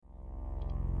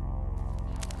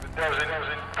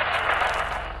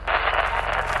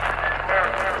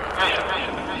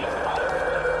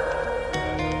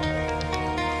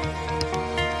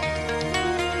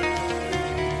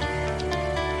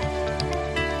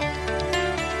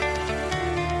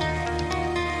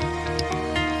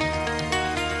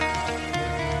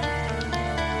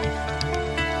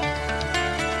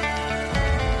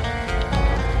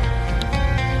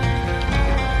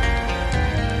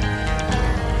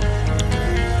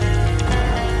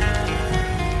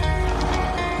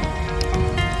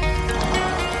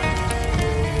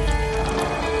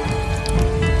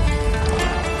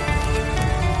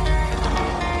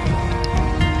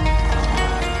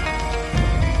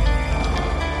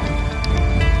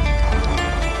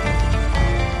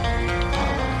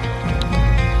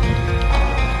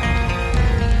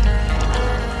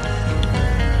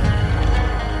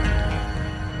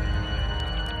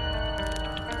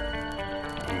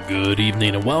Good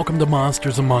evening and welcome to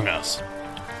Monsters Among Us.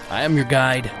 I am your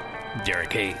guide,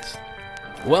 Derek Hayes.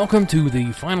 Welcome to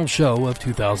the final show of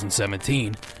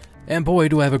 2017, and boy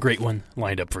do I have a great one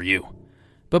lined up for you.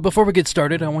 But before we get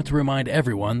started, I want to remind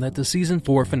everyone that the Season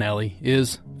 4 finale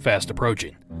is fast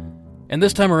approaching. And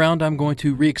this time around, I'm going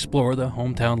to re-explore the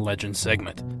Hometown Legends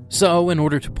segment. So, in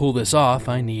order to pull this off,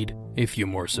 I need a few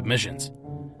more submissions.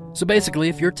 So basically,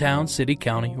 if your town, city,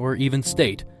 county, or even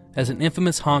state has an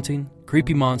infamous haunting,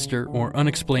 creepy monster, or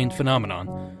unexplained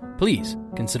phenomenon, please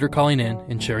consider calling in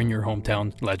and sharing your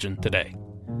hometown legend today.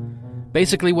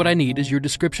 Basically, what I need is your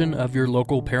description of your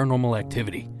local paranormal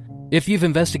activity. If you've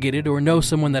investigated or know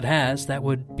someone that has, that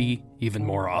would be even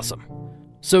more awesome.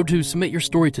 So to submit your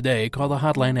story today, call the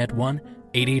hotline at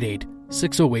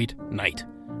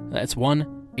 1-888-608-NIGHT. That's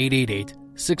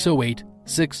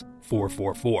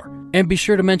 1-888-608-6444. And be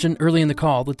sure to mention early in the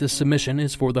call that this submission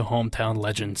is for the Hometown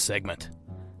Legends segment.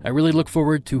 I really look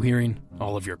forward to hearing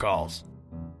all of your calls.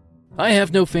 I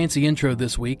have no fancy intro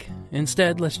this week.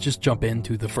 Instead, let's just jump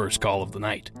into the first call of the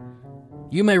night.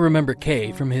 You may remember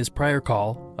Kay from his prior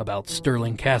call about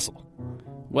Stirling Castle.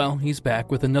 Well, he's back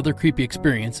with another creepy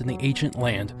experience in the ancient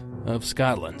land of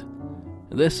Scotland.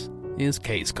 This is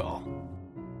Kay's call.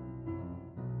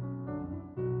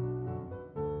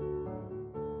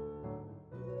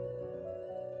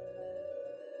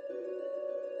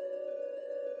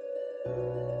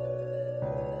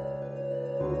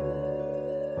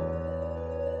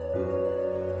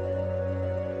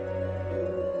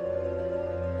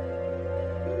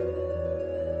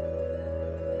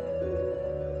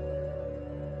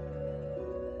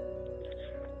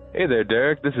 Hey there,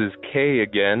 Derek. This is Kay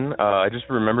again. I just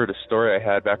remembered a story I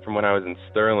had back from when I was in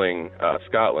Stirling,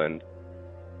 Scotland.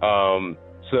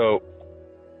 So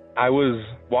I was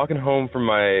walking home from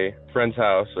my friend's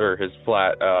house, or his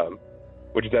flat,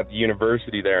 which is at the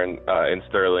university there in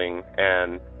Stirling,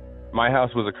 and my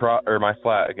house was my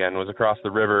flat again was across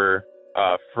the river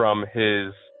from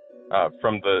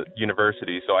the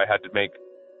university. So I had to make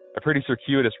a pretty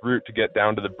circuitous route to get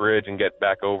down to the bridge and get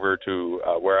back over to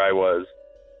where I was.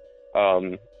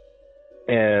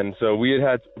 And so we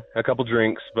had a couple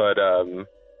drinks, but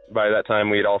by that time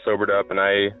we had all sobered up, and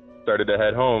I started to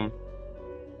head home.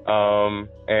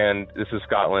 And this is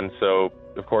Scotland, so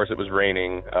of course it was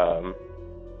raining.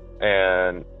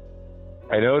 And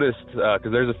I noticed,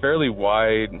 because there's a fairly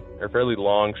wide or fairly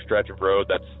long stretch of road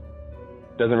that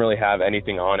doesn't really have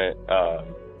anything on it,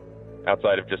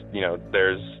 outside of just,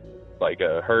 there's like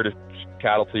a herd of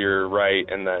cattle to your right,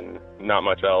 and then not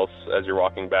much else as you're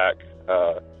walking back.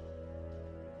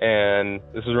 And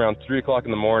this was around 3 o'clock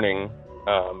in the morning.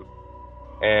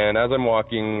 And as I'm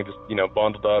walking, just,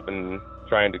 bundled up and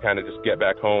trying to kind of just get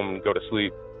back home and go to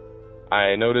sleep,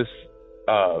 I notice,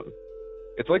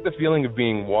 it's like the feeling of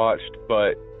being watched,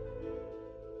 but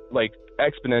like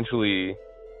exponentially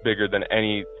bigger than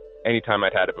any time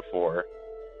I'd had it before.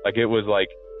 Like it was like,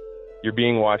 you're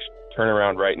being watched, turn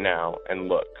around right now and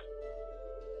look.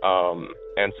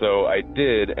 And so I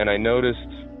did, and I noticed,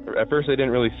 at first I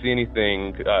didn't really see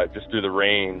anything just through the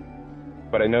rain,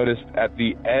 but I noticed at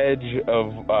the edge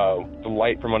of the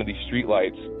light from one of these street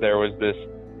lights, there was this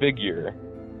figure,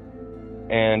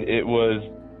 and it was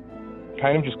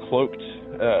kind of just cloaked,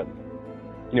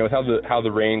 with how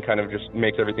the rain kind of just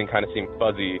makes everything kind of seem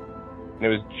fuzzy, and it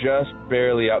was just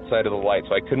barely outside of the light,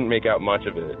 so I couldn't make out much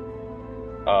of it.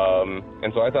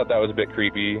 And so I thought that was a bit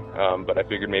creepy, but I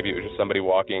figured maybe it was just somebody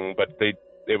walking, but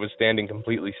it was standing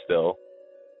completely still.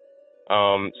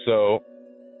 So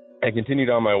I continued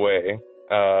on my way,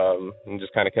 and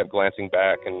just kind of kept glancing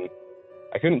back, and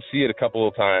I couldn't see it a couple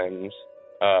of times.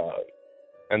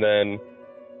 And then,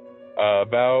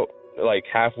 about like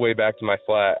halfway back to my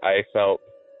flat, I felt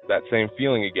that same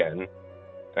feeling again.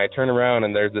 And I turn around,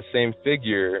 and there's the same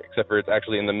figure, except for it's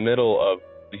actually in the middle of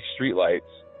the streetlights,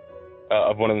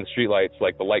 of one of the streetlights,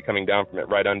 like the light coming down from it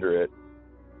right under it.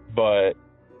 But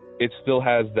it still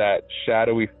has that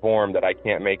shadowy form that I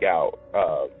can't make out.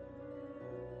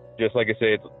 Just like I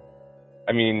say,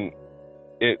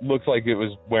 it looks like it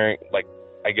was wearing, like,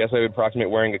 I guess I would approximate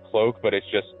wearing a cloak, but it's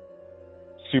just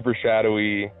super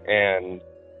shadowy and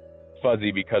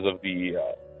fuzzy because of the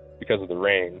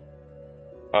rain.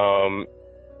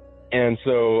 And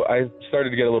so I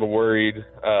started to get a little worried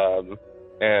and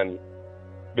a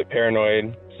bit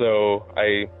paranoid. So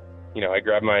I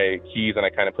grabbed my keys and I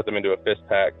kind of put them into a fist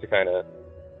pack to kind of,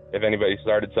 if anybody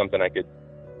started something, I could,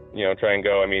 try and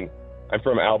go. I mean, I'm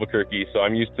from Albuquerque, so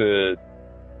I'm used to,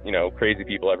 crazy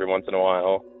people every once in a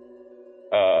while.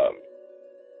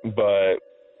 But,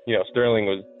 Sterling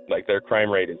was, like, their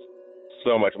crime rate is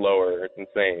so much lower. It's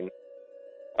insane.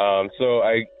 So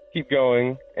I keep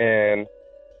going, and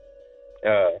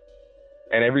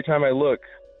every time I look,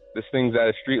 this thing's at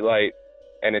a street light,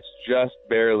 and it's just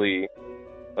barely,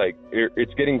 like,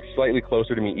 it's getting slightly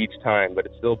closer to me each time, but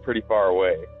it's still pretty far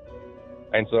away.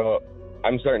 And so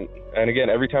I'm starting, and again,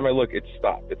 every time I look, it's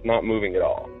stopped. It's not moving at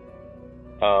all.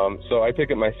 So I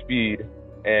pick up my speed,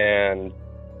 and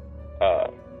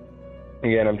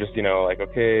again, I'm just, like,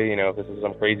 okay, if this is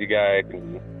some crazy guy, I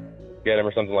can get him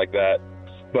or something like that.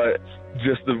 But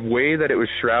just the way that it was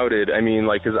shrouded, I mean,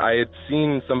 like, because I had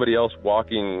seen somebody else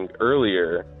walking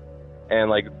earlier, and,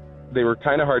 like, they were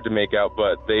kind of hard to make out,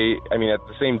 but at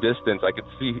the same distance, I could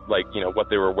see, like, what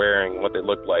they were wearing, what they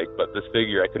looked like, but this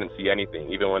figure, I couldn't see anything,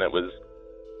 even when it was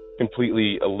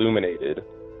completely illuminated.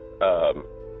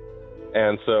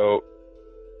 And so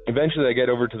eventually I get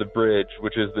over to the bridge,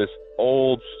 which is this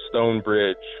old stone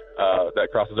bridge that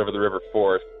crosses over the River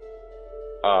Forth.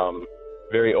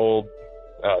 Very old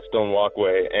stone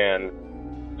walkway. And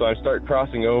so I start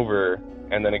crossing over,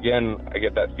 and then again, I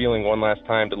get that feeling one last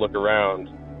time to look around.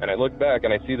 And I look back,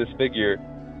 and I see this figure,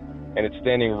 and it's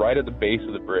standing right at the base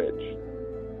of the bridge.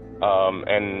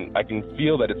 And I can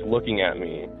feel that it's looking at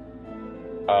me.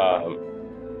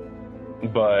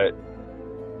 But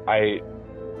I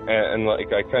kind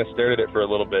of stared at it for a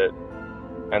little bit,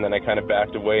 and then I kind of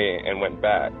backed away and went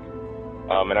back.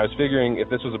 And I was figuring if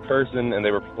this was a person and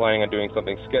they were planning on doing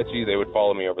something sketchy, they would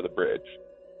follow me over the bridge.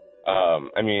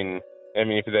 Even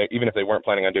if they weren't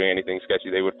planning on doing anything sketchy,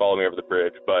 they would follow me over the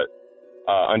bridge. But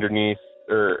underneath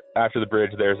or after the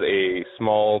bridge, there's a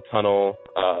small tunnel,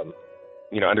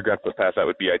 underground footpath that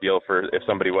would be ideal for if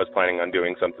somebody was planning on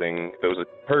doing something. If it was a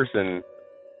person,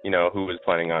 who was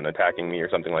planning on attacking me or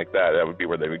something like that, that would be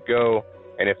where they would go.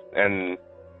 And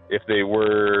if they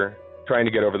were trying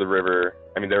to get over the river,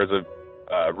 there was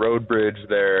a road bridge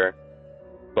there,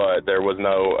 but there was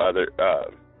no other.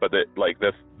 But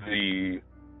the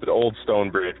old stone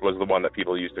bridge was the one that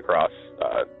people used to cross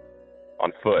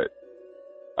on foot.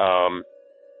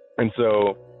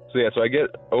 So I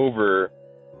get over,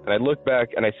 and I look back,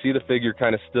 and I see the figure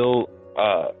kind of still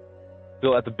at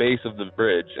the base of the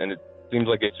bridge, and it seems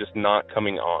like it's just not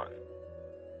coming on.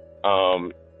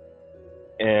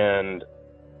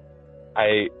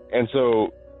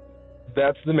 So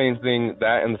that's the main thing,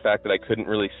 that and the fact that I couldn't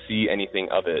really see anything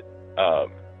of it,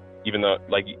 even though,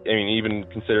 even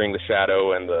considering the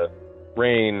shadow and the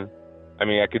rain,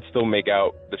 I could still make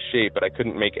out the shape, but I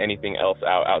couldn't make anything else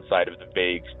out outside of the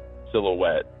vague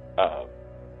silhouette.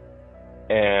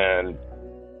 And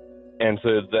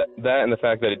so that and the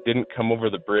fact that it didn't come over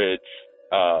the bridge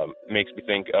makes me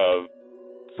think of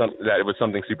that it was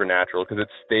something supernatural, because it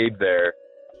stayed there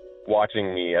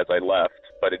watching me as I left,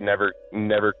 but it never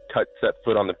set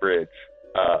foot on the bridge.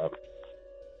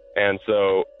 And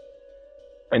so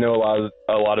I know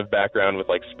a lot of background with,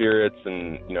 like, spirits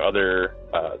and other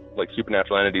like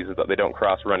supernatural entities, is that they don't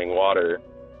cross running water.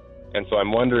 And so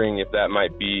I'm wondering if that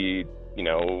might be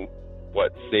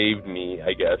what saved me,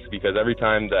 I guess, because every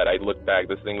time that I looked back,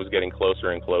 this thing was getting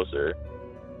closer and closer.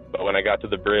 But when I got to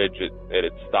the bridge, it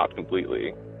had stopped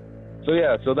completely. So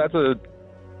yeah, so that's a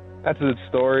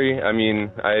story. I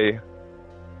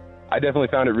definitely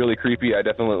found it really creepy.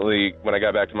 When I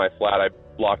got back to my flat, I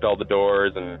blocked all the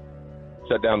doors and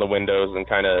shut down the windows and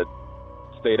kind of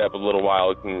stayed up a little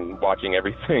while and watching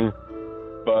everything.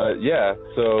 But yeah,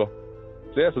 so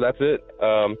that's it.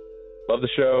 Love the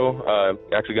show.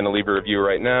 Actually going to leave a review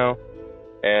right now.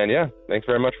 And yeah, thanks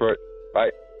very much for it.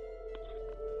 Bye.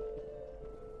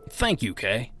 Thank you,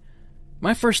 Kay.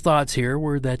 My first thoughts here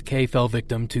were that Kay fell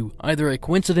victim to either a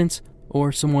coincidence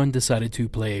or someone decided to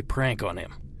play a prank on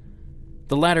him.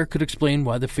 The latter could explain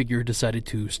why the figure decided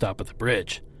to stop at the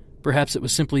bridge. Perhaps it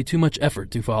was simply too much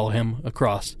effort to follow him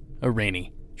across a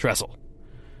rainy trestle.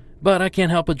 But I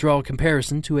can't help but draw a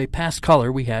comparison to a past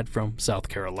caller we had from South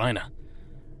Carolina.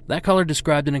 That caller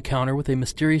described an encounter with a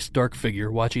mysterious dark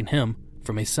figure watching him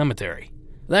from a cemetery.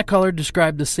 That caller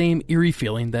described the same eerie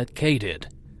feeling that Kay did.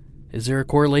 Is there a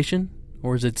correlation,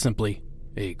 or is it simply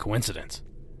a coincidence?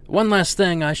 One last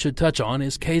thing I should touch on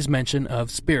is Kay's mention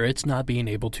of spirits not being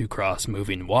able to cross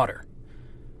moving water.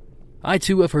 I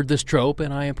too have heard this trope,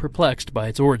 and I am perplexed by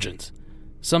its origins.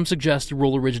 Some suggest the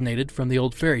rule originated from the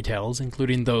old fairy tales,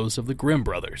 including those of the Grimm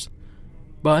brothers.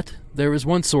 But there is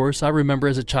one source I remember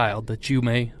as a child that you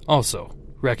may also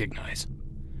recognize.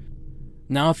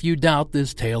 Now, if you doubt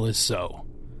this tale is so,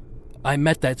 I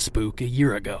met that spook a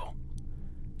year ago.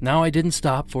 Now I didn't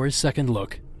stop for his second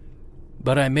look,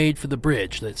 but I made for the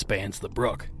bridge that spans the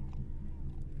brook.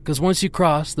 'Cause once you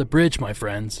cross the bridge, my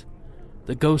friends,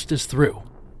 the ghost is through.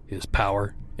 His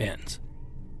power ends.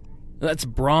 That's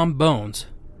Brom Bones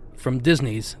from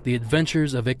Disney's The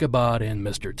Adventures of Ichabod and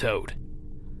Mr. Toad.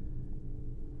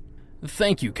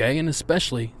 Thank you, Kay, and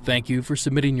especially thank you for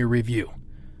submitting your review.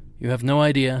 You have no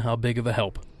idea how big of a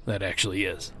help that actually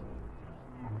is.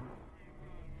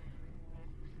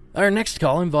 Our next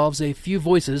call involves a few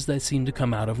voices that seem to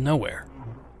come out of nowhere.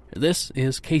 This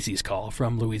is Casey's call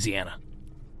from Louisiana.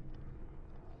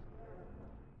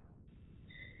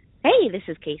 Hey, this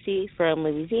is Casey from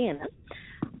Louisiana.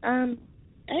 I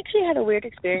actually had a weird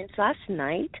experience last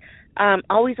night.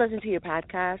 Always listen to your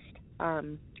podcast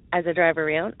as I drive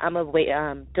around. I'm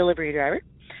a delivery driver.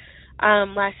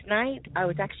 Last night, I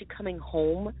was actually coming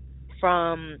home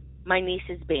from my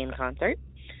niece's band concert.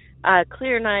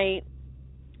 Clear night,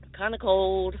 kind of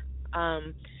cold.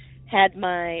 Had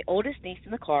my oldest niece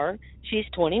in the car. She's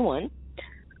 21.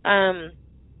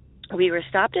 We were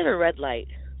stopped at a red light,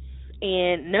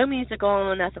 and no music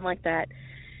on, nothing like that.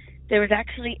 There was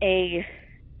actually a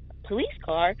police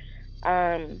car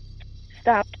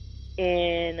stopped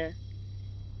in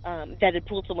that had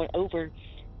pulled someone over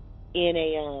in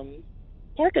a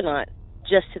parking lot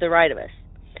just to the right of us.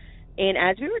 And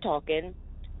as we were talking,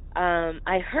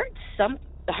 I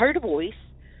heard a voice.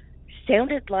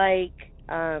 Sounded like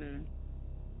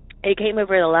it came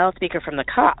over the loudspeaker from the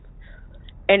cop.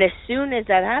 And as soon as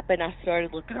that happened, I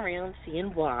started looking around,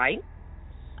 seeing why.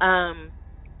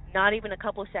 Not even a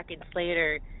couple seconds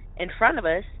later, in front of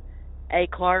us, a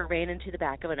car ran into the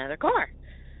back of another car.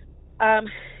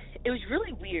 It was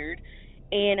really weird,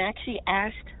 and I actually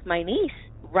asked my niece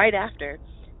right after,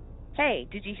 hey,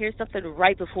 did you hear something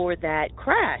right before that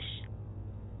crash?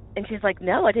 And she's like,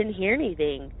 no, I didn't hear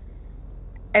anything.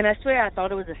 And I swear I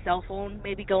thought it was a cell phone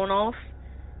maybe going off.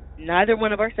 Neither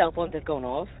one of our cell phones has gone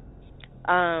off.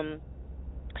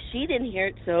 She didn't hear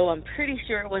it, so I'm pretty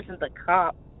sure it wasn't the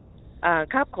cop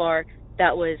car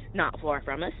that was not far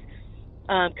from us,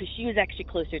 because she was actually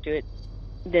closer to it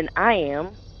than I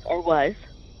am, or was.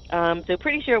 So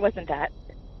pretty sure it wasn't that.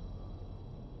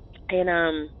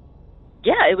 And,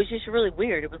 yeah, it was just really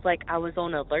weird. It was like I was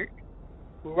on alert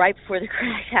right before the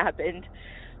crash happened.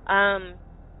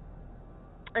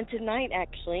 And tonight,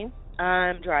 actually,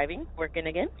 I'm driving, working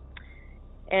again,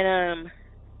 and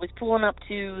was pulling up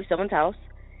to someone's house,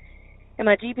 and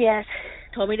my GPS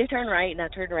told me to turn right, and I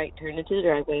turned right, turned into the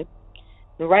driveway.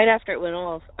 And right after it went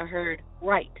off, I heard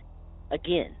right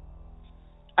again.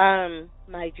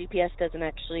 My GPS doesn't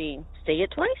actually say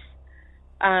it twice.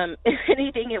 If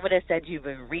anything, it would have said you've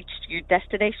reached your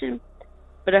destination,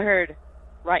 but I heard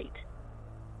right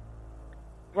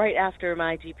after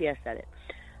my GPS said it.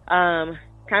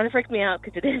 Kind of freaked me out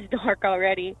because it is dark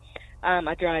already.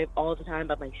 I drive all the time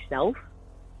by myself.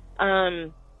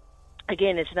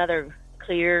 Again, it's another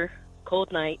clear,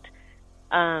 cold night.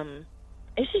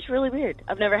 It's just really weird.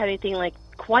 I've never had anything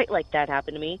quite like that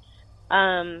happen to me.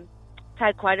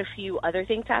 Had quite a few other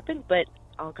things happen, but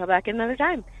I'll come back another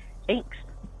time. Thanks.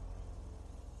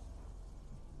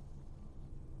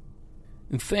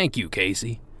 Thank you,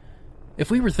 Casey. If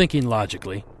we were thinking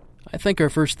logically, I think our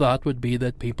first thought would be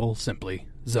that people simply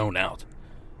zone out.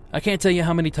 I can't tell you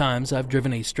how many times I've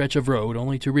driven a stretch of road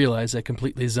only to realize I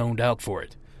completely zoned out for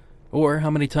it. Or how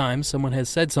many times someone has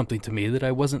said something to me that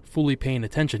I wasn't fully paying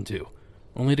attention to,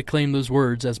 only to claim those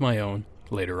words as my own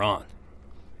later on.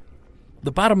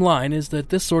 The bottom line is that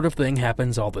this sort of thing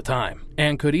happens all the time,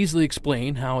 and could easily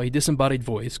explain how a disembodied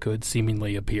voice could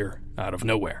seemingly appear out of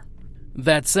nowhere.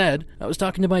 That said, I was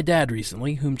talking to my dad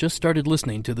recently, whom just started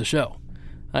listening to the show.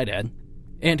 Hi, Dad.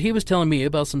 And he was telling me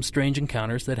about some strange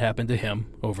encounters that happened to him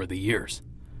over the years.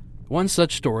 One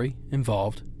such story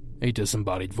involved a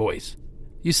disembodied voice.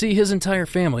 You see, his entire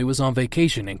family was on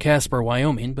vacation in Casper,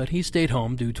 Wyoming, but he stayed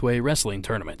home due to a wrestling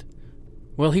tournament.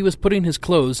 Well, he was putting his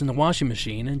clothes in the washing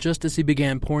machine, and just as he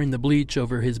began pouring the bleach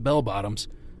over his bell-bottoms,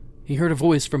 he heard a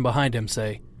voice from behind him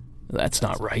say, "That's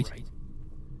not right."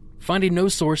 Finding no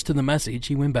source to the message,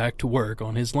 he went back to work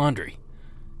on his laundry.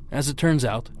 As it turns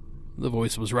out, the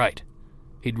voice was right.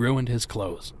 He'd ruined his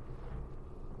clothes.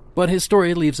 But his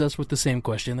story leaves us with the same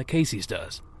question that Casey's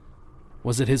does.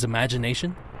 Was it his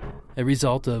imagination, a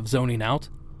result of zoning out,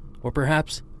 or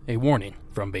perhaps a warning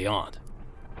from beyond?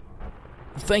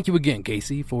 Thank you again,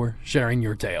 Casey, for sharing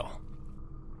your tale.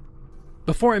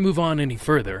 Before I move on any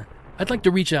further, I'd like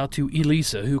to reach out to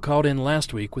Elisa, who called in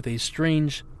last week with a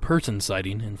strange person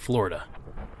sighting in Florida.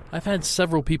 I've had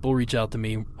several people reach out to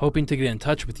me hoping to get in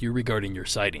touch with you regarding your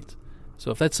sightings.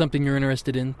 So if that's something you're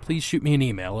interested in, please shoot me an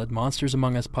email at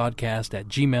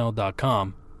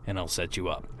monstersamonguspodcast@gmail.com and I'll set you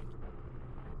up.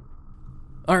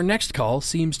 Our next call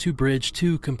seems to bridge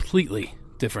two completely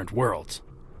different worlds.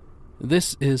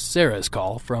 This is Sarah's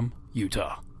call from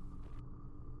Utah.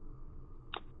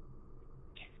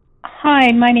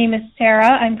 Hi, my name is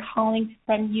Sarah. I'm calling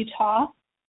from Utah.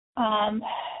 On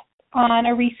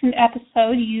a recent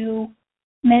episode, you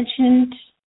mentioned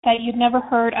that you'd never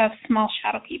heard of small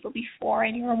shadow people before,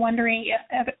 and you were wondering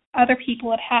if other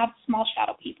people had small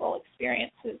shadow people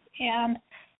experiences. And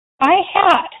I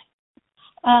had.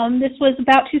 This was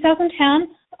about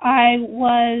 2010. I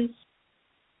was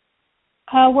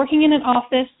working in an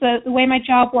office. The way my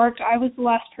job worked, I was the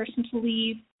last person to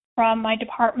leave from my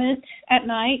department at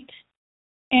night.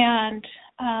 And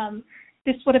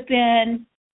this would have been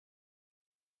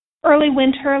early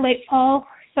winter, late fall,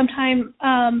 sometime.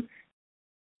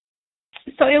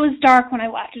 So it was dark when I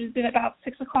left. It had been about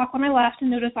 6 o'clock when I left,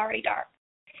 and it was already dark.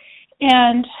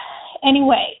 And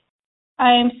anyway,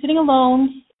 I'm sitting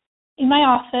alone in my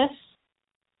office,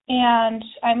 and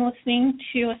I'm listening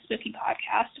to a spooky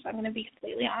podcast, if I'm going to be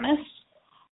completely honest.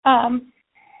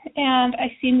 And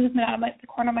I see movement out of the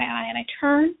corner of my eye, and I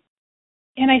turn,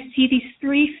 and I see these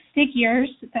three figures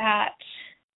that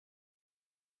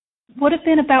would have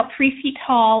been about 3 feet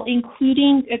tall,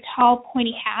 including a tall,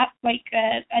 pointy hat, like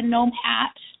a gnome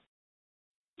hat.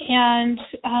 And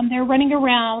they're running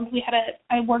around.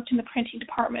 I worked in the printing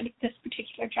department of this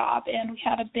particular job, and we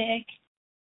had a big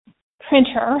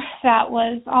printer that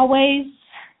was always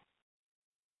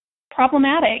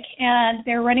problematic. And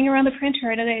they're running around the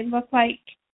printer, and they look like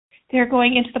they're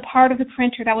going into the part of the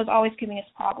printer that was always giving us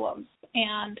problems.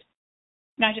 And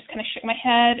I just kind of shook my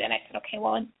head, and I said, okay,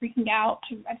 well, I'm freaking out.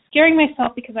 I'm scaring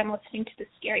myself because I'm listening to this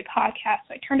scary podcast.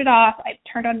 So I turned it off. I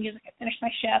turned on music. I finished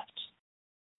my shift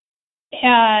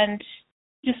and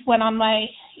just went on my,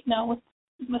 with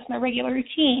my regular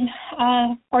routine.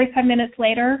 45 minutes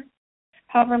later,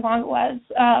 however long it was,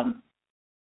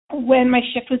 when my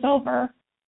shift was over,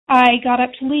 I got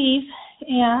up to leave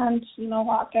and,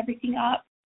 locked everything up.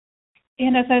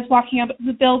 And as I was walking out of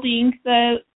the building,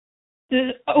 the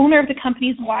owner of the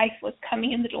company's wife was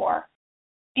coming in the door.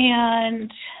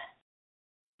 And,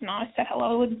 I said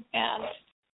hello. And,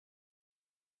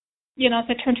 as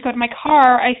I turned to go to my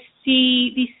car, I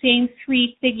see these same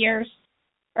three figures,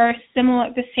 or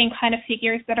similar, the same kind of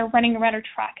figures that are running around her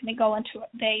truck, and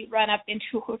they run up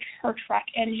into her truck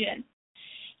engine.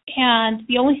 And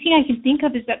the only thing I can think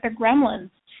of is that they're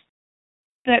gremlins.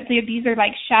 These are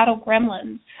like shadow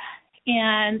gremlins.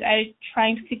 And I'm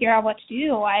trying to figure out what to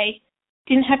do. I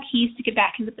didn't have keys to get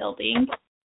back in the building.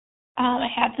 I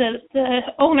had the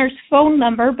owner's phone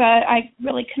number, but I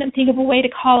really couldn't think of a way to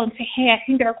call and say, hey, I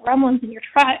think there are gremlins in your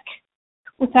truck,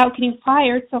 without getting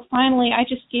fired. So finally, I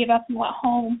just gave up and went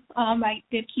home. I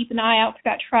did keep an eye out for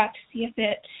that truck to see if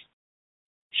it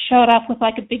showed up with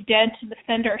like a big dent in the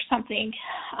fender or something.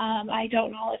 I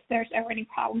don't know if there's ever any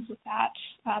problems with that.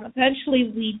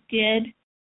 Eventually, we did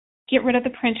get rid of the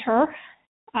printer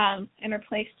and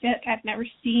replaced it. I've never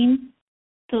seen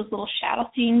those little shadow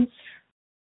things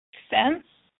since.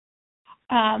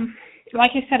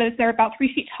 Like I said, they're about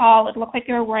 3 feet tall. It looked like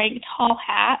they were wearing a tall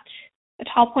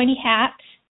pointy hat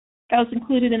that was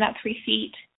included in that 3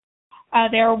 feet.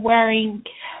 They were wearing,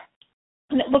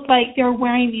 and it looked like they were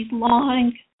wearing these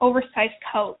long, oversized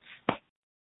coats.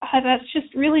 That's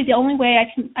just really the only way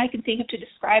I can think of to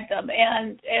describe them.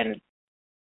 And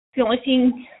the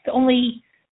only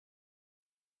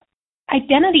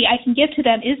identity I can give to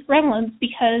them is gremlins,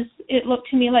 because it looked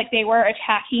to me like they were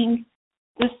attacking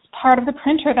this part of the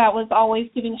printer that was always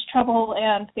giving us trouble,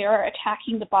 and they were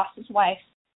attacking the boss's wife's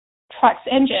truck's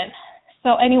engine.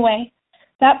 So anyway,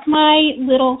 that's my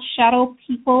little shadow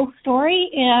people story,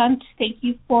 and thank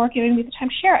you for giving me the time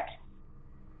to share it.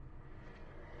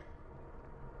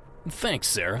 Thanks,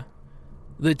 Sarah.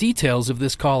 The details of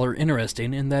this call are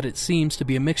interesting in that it seems to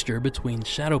be a mixture between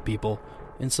shadow people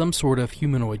and some sort of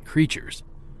humanoid creatures.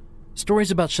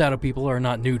 Stories about shadow people are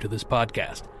not new to this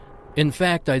podcast. In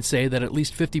fact, I'd say that at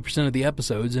least 50% of the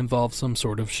episodes involve some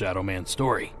sort of Shadow Man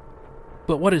story.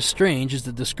 But what is strange is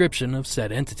the description of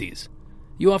said entities.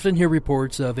 You often hear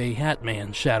reports of a Hat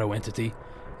Man shadow entity,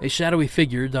 a shadowy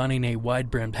figure donning a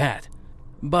wide-brimmed hat.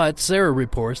 But Sarah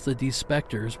reports that these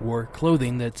specters wore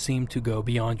clothing that seemed to go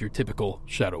beyond your typical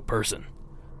shadow person.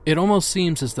 It almost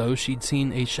seems as though she'd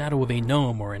seen a shadow of a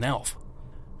gnome or an elf.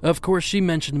 Of course, she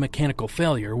mentioned mechanical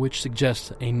failure, which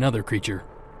suggests another creature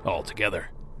altogether.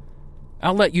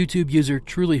 I'll let YouTube user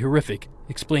Truly Horrific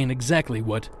explain exactly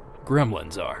what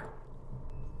gremlins are.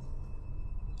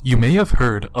 You may have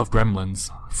heard of gremlins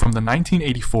from the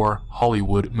 1984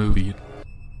 Hollywood movie.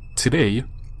 Today,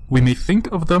 we may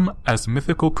think of them as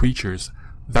mythical creatures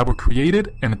that were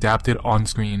created and adapted on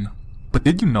screen. But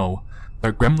did you know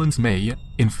that gremlins may,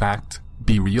 in fact,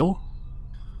 be real?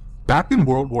 Back in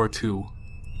World War II,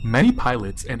 many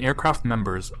pilots and aircraft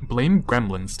members blamed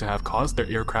gremlins to have caused their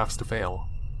aircrafts to fail.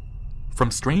 From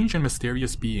strange and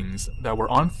mysterious beings that were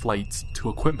on flights to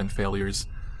equipment failures,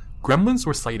 gremlins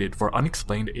were cited for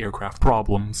unexplained aircraft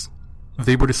problems.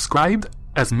 They were described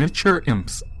as miniature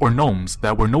imps or gnomes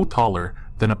that were no taller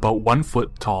than about 1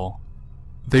 foot tall.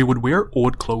 They would wear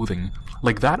old clothing,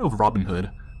 like that of Robin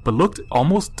Hood, but looked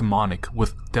almost demonic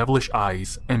with devilish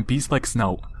eyes and beast-like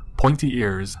snout, pointy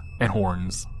ears, and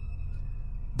horns.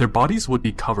 Their bodies would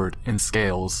be covered in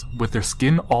scales, with their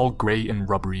skin all grey and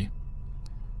rubbery.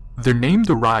 Their name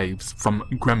derives from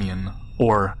gremlin,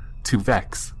 or to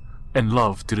vex, and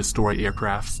love to destroy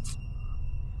aircrafts.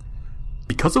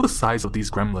 Because of the size of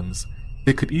these gremlins,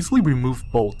 they could easily remove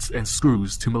bolts and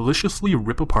screws to maliciously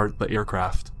rip apart the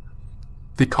aircraft.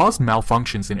 They caused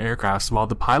malfunctions in aircrafts while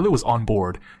the pilot was on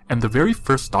board, and the very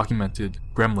first documented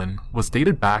gremlin was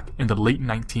dated back in the late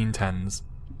 1910s.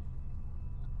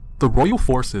 The Royal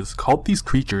Forces called these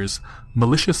creatures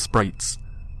malicious sprites,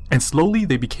 and slowly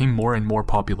they became more and more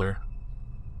popular.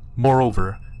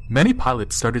 Moreover, many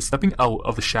pilots started stepping out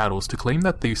of the shadows to claim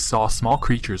that they saw small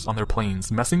creatures on their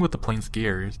planes messing with the plane's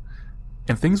gears,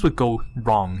 and things would go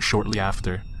wrong shortly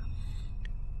after.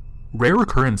 Rare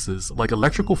occurrences like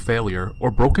electrical failure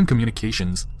or broken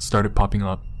communications started popping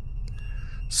up.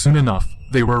 Soon enough,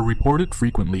 they were reported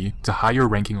frequently to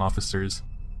higher-ranking officers.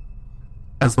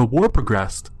 As the war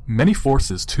progressed, many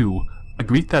forces, too,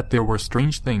 agreed that there were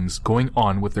strange things going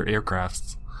on with their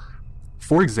aircrafts.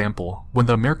 For example, when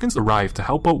the Americans arrived to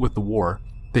help out with the war,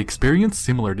 they experienced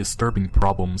similar disturbing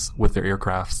problems with their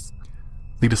aircrafts.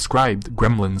 They described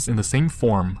gremlins in the same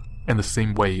form and the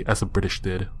same way as the British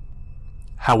did.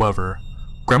 However,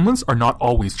 gremlins are not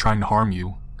always trying to harm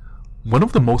you. One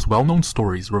of the most well-known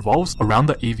stories revolves around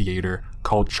the aviator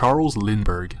called Charles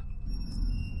Lindbergh.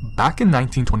 Back in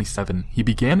 1927, he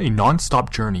began a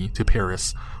non-stop journey to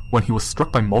Paris when he was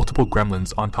struck by multiple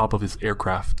gremlins on top of his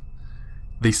aircraft.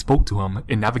 They spoke to him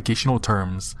in navigational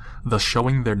terms, thus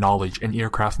showing their knowledge in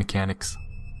aircraft mechanics.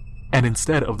 And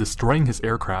instead of destroying his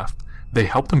aircraft, they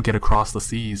helped him get across the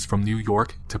seas from New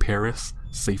York to Paris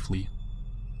safely.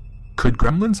 Could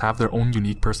gremlins have their own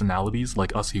unique personalities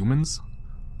like us humans?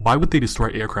 Why would they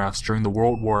destroy aircrafts during the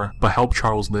World War but help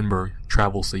Charles Lindbergh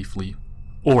travel safely?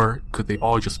 Or could they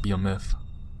all just be a myth?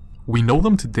 We know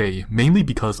them today mainly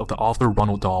because of the author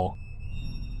Ronald Dahl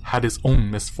had his own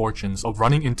misfortunes of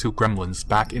running into gremlins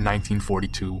back in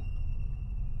 1942.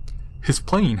 His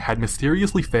plane had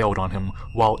mysteriously failed on him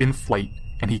while in flight,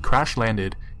 and he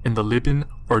crash-landed in the Libyan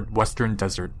or Western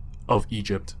Desert of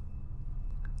Egypt.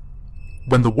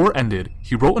 When the war ended,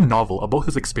 he wrote a novel about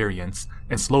his experience,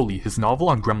 and slowly his novel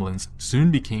on gremlins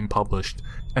soon became published,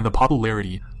 and the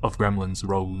popularity of gremlins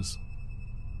rose.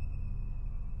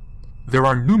 There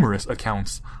are numerous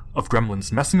accounts of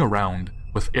gremlins messing around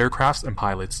with aircrafts and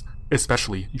pilots,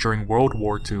 especially during World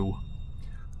War II.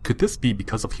 Could this be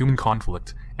because of human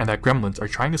conflict, and that gremlins are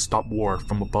trying to stop war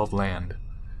from above land?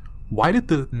 Why did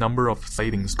the number of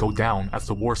sightings go down as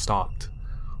the war stopped?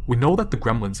 We know that the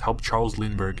gremlins helped Charles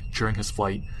Lindbergh during his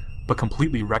flight, but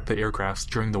completely wrecked the aircrafts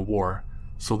during the war,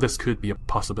 so this could be a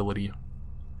possibility.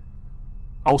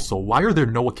 Also, why are there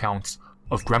no accounts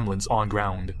of gremlins on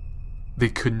ground? They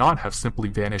could not have simply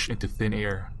vanished into thin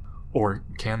air. Or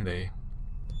can they?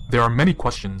 There are many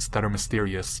questions that are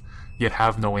mysterious, yet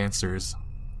have no answers.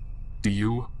 Do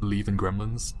you believe in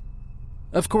gremlins?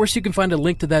 Of course, you can find a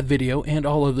link to that video and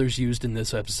all others used in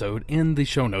this episode in the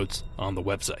show notes on the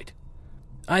website.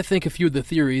 I think a few of the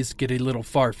theories get a little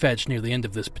far-fetched near the end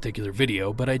of this particular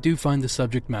video, but I do find the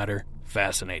subject matter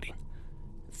fascinating.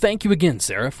 Thank you again,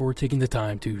 Sarah, for taking the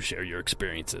time to share your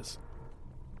experiences.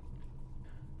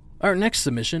 Our next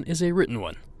submission is a written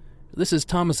one. This is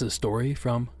Thomas's story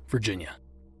from Virginia.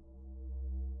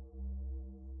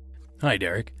 Hi,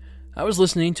 Derek. I was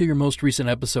listening to your most recent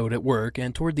episode at work,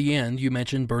 and toward the end you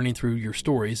mentioned burning through your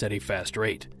stories at a fast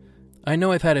rate. I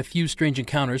know I've had a few strange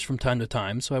encounters from time to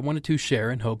time, so I wanted to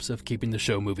share in hopes of keeping the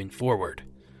show moving forward.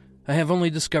 I have only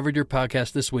discovered your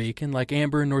podcast this week, and like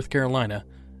Amber in North Carolina,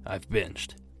 I've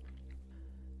binged.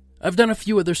 I've done a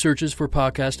few other searches for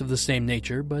podcasts of the same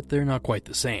nature, but they're not quite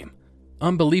the same.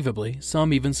 Unbelievably,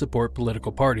 some even support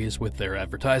political parties with their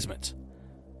advertisements.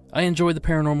 I enjoy the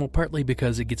paranormal partly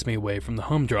because it gets me away from the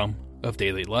humdrum of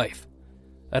daily life.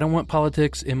 I don't want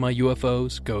politics in my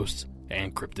UFOs, ghosts,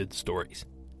 and cryptid stories.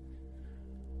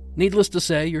 Needless to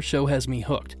say, your show has me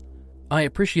hooked. I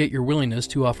appreciate your willingness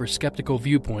to offer skeptical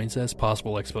viewpoints as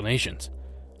possible explanations.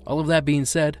 All of that being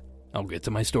said, I'll get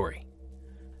to my story.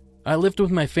 I lived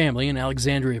with my family in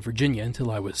Alexandria, Virginia until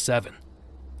I was 7.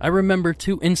 I remember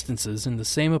 2 instances in the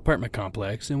same apartment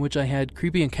complex in which I had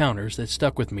creepy encounters that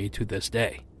stuck with me to this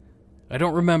day. I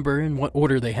don't remember in what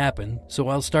order they happened, so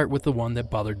I'll start with the one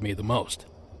that bothered me the most.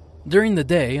 During the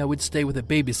day, I would stay with a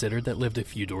babysitter that lived a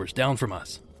few doors down from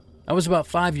us. I was about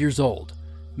 5 years old.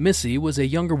 Missy was a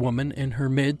younger woman in her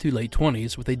mid to late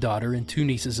 20s with a daughter and 2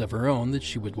 nieces of her own that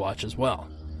she would watch as well.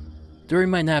 During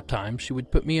my nap time, she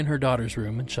would put me in her daughter's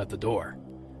room and shut the door.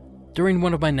 During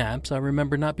one of my naps, I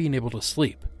remember not being able to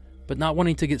sleep, but not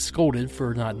wanting to get scolded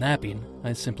for not napping,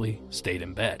 I simply stayed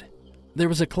in bed. There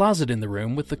was a closet in the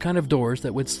room with the kind of doors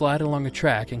that would slide along a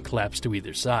track and collapse to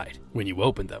either side when you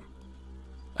opened them.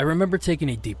 I remember taking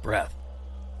a deep breath.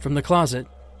 From the closet,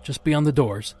 just beyond the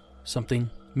doors, something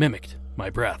mimicked my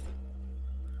breath.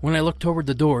 When I looked toward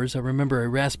the doors, I remember a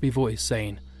raspy voice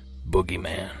saying,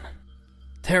 "Boogeyman."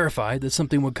 Terrified that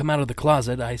something would come out of the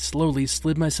closet, I slowly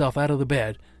slid myself out of the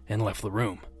bed and left the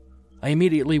room. I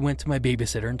immediately went to my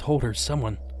babysitter and told her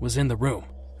someone was in the room.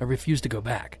 I refused to go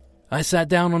back. I sat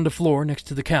down on the floor next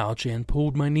to the couch and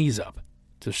pulled my knees up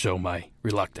to show my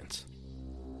reluctance.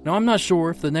 Now, I'm not sure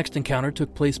if the next encounter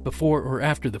took place before or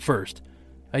after the first.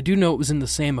 I do know it was in the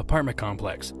same apartment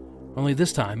complex, only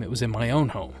this time it was in my own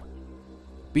home.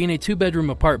 Being a 2-bedroom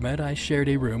apartment, I shared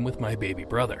a room with my baby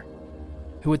brother,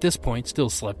 who at this point still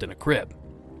slept in a crib.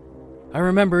 I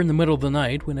remember in the middle of the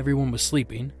night when everyone was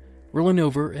sleeping, rolling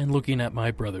over and looking at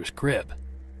my brother's crib.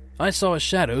 I saw a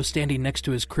shadow standing next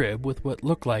to his crib with what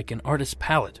looked like an artist's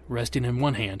palette resting in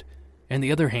one hand and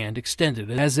the other hand extended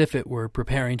as if it were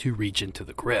preparing to reach into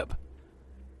the crib.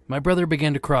 My brother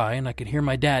began to cry and I could hear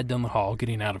my dad down the hall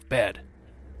getting out of bed.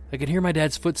 I could hear my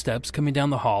dad's footsteps coming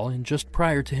down the hall, and just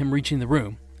prior to him reaching the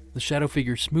room, the shadow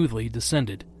figure smoothly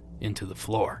descended into the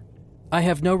floor. I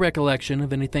have no recollection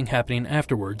of anything happening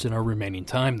afterwards in our remaining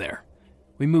time there.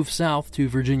 We moved south to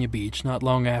Virginia Beach not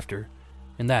long after,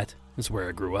 and that is where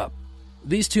I grew up.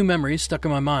 These 2 memories stuck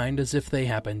in my mind as if they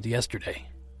happened yesterday.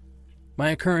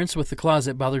 My occurrence with the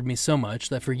closet bothered me so much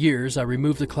that for years I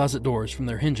removed the closet doors from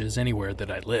their hinges anywhere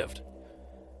that I lived.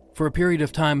 For a period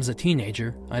of time as a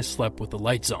teenager, I slept with the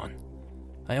lights on.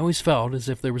 I always felt as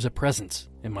if there was a presence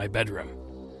in my bedroom.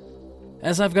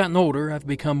 As I've gotten older, I've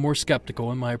become more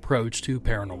skeptical in my approach to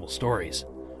paranormal stories,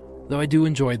 though I do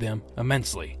enjoy them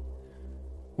immensely.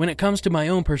 When it comes to my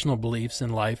own personal beliefs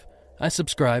in life, I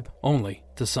subscribe only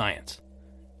to science.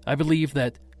 I believe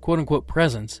that quote-unquote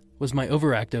presence was my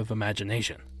overactive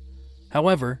imagination.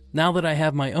 However, now that I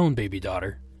have my own baby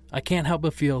daughter, I can't help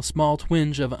but feel a small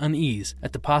twinge of unease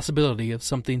at the possibility of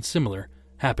something similar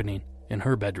happening in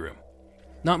her bedroom.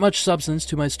 Not much substance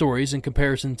to my stories in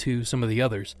comparison to some of the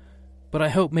others, but I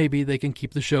hope maybe they can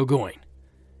keep the show going.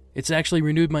 It's actually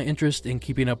renewed my interest in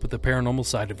keeping up with the paranormal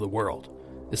side of the world,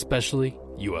 especially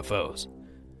UFOs.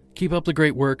 Keep up the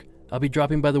great work. I'll be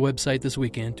dropping by the website this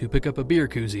weekend to pick up a beer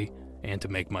koozie and to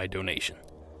make my donation.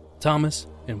 Thomas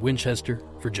in Winchester,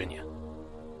 Virginia.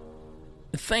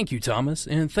 Thank you, Thomas,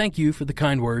 and thank you for the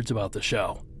kind words about the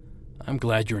show. I'm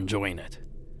glad you're enjoying it.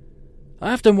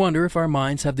 I often wonder if our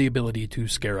minds have the ability to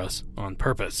scare us on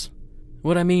purpose.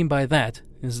 What I mean by that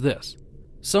is this.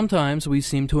 Sometimes we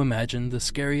seem to imagine the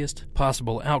scariest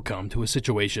possible outcome to a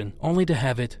situation only to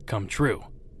have it come true.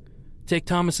 Take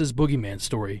Thomas's boogeyman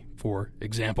story, for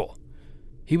example.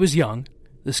 He was young.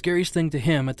 The scariest thing to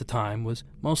him at the time was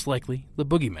most likely the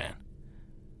boogeyman.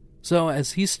 So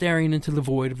as he's staring into the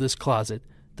void of this closet,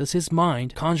 does his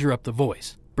mind conjure up the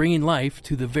voice, bringing life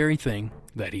to the very thing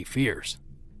that he fears?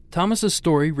 Thomas's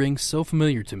story rings so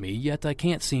familiar to me, yet I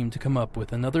can't seem to come up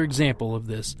with another example of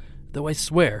this, though I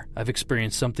swear I've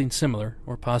experienced something similar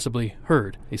or possibly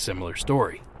heard a similar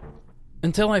story.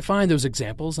 Until I find those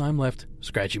examples, I'm left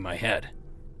scratching my head.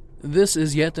 This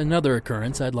is yet another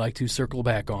occurrence I'd like to circle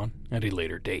back on at a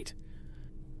later date.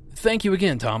 Thank you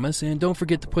again, Thomas, and don't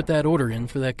forget to put that order in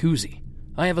for that koozie.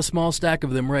 I have a small stack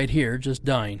of them right here, just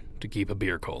dying to keep a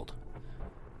beer cold.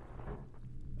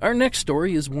 Our next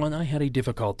story is one I had a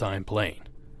difficult time playing.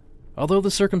 Although the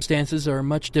circumstances are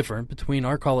much different between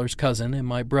our caller's cousin and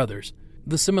my brother's,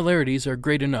 the similarities are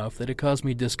great enough that it caused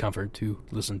me discomfort to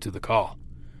listen to the call.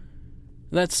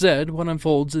 That said, what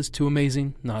unfolds is too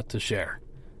amazing not to share.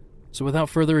 So without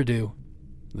further ado,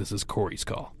 this is Corey's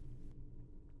call.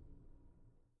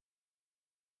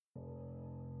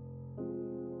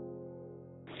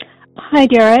 Hi,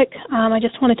 Derek. I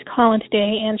just wanted to call in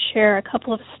today and share a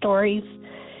couple of stories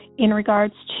in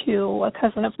regards to a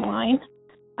cousin of mine.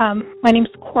 My name's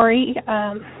Corey.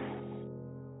 I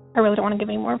really don't want to give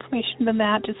any more information than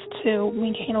that, just to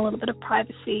maintain a little bit of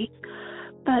privacy.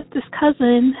 But this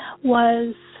cousin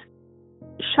was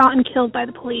shot and killed by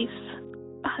the police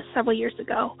several years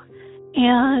ago.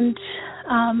 And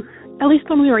at least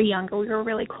when we were younger, we were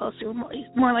really close. We were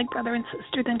more like brother and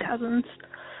sister than cousins.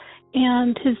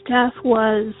 And his death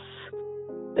was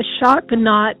a shock, but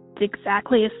not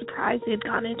exactly a surprise. He had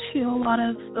gotten into a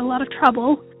lot of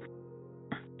trouble.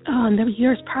 There were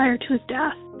years prior to his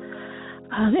death.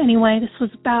 Anyway, this was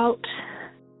about,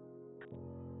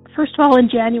 first of all, in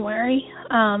January.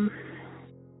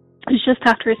 It was just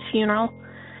after his funeral,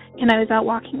 and I was out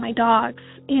walking my dogs,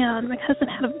 and my cousin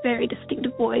had a very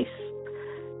distinctive voice,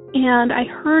 and I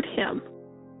heard him.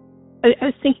 I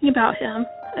was thinking about him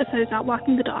as I was out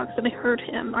walking the dogs, and I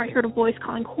heard a voice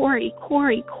calling, "Corey,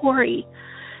 Corey, Corey,"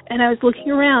 and I was looking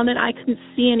around, and I couldn't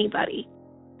see anybody.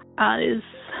 It was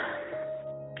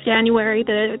January,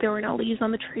 there were no leaves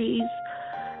on the trees.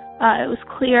 It was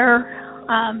clear,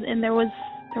 and there was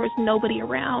nobody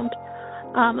around.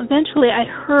 Eventually, I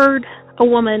heard a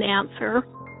woman answer,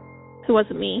 who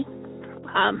wasn't me.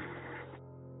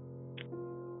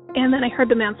 And then I heard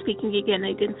the man speaking again,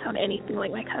 and it didn't sound anything like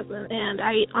my cousin. And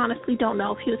I honestly don't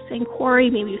know if he was saying Corey,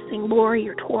 maybe he was saying Lori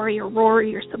or Tori or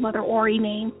Rory or some other Ori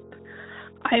name.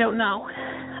 I don't know.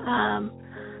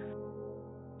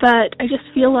 But I just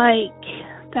feel like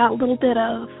that little bit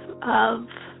of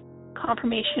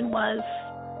confirmation was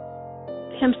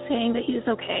him saying that he was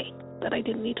okay, that I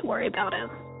didn't need to worry about him.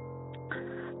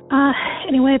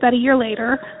 Anyway, about a year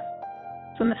later,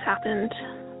 when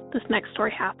this next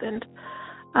story happened,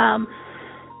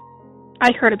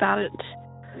 I heard about it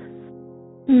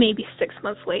maybe 6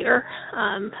 months later.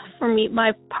 For me,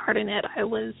 my part in it, I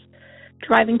was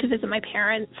driving to visit my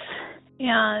parents,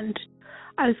 and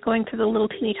I was going through the little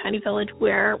teeny tiny village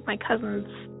where my cousin's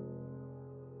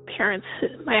parents,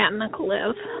 my aunt and uncle,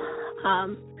 live.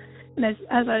 And as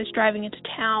I was driving into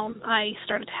town, I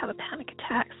started to have a panic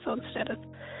attack. So instead of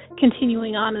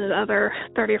continuing on another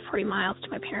 30 or 40 miles to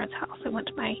my parents' house, I went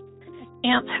to my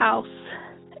aunt's house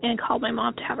and called my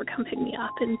mom to have her come pick me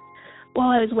up. And while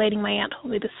I was waiting, my aunt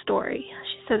told me this story.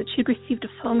 She said that she'd received a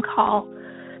phone call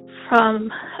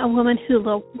from a woman who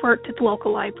worked at the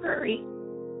local library.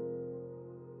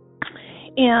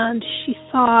 And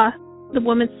the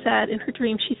woman said in her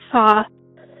dream she saw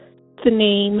the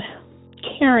name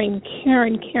Karen.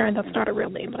 That's not a real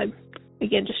name, but I'm,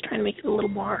 again, just trying to make it a little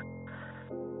more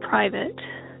private.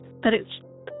 But it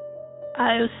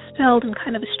was spelled in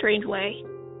kind of a strange way.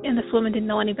 And this woman didn't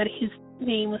know anybody whose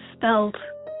name was spelled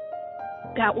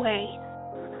that way.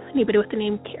 Anybody with the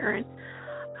name Karen.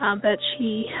 But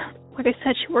she, like I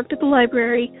said, she worked at the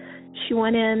library. She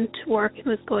went in to work and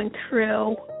was going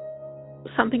through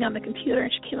something on the computer,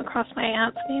 and she came across my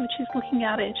aunt's name, and she was looking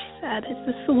at it, and she said, "Is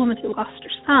this the woman who lost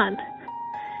her son?"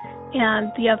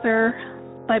 And the other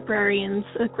librarians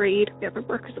agreed. The other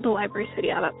workers at the library said,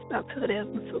 "Yeah, that's who it is."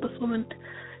 And so this woman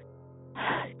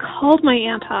called my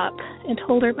aunt up and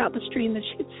told her about this dream, that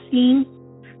she had seen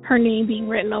her name being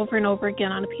written over and over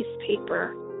again on a piece of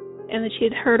paper, and that she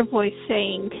had heard a voice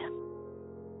saying,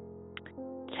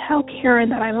 "Tell Karen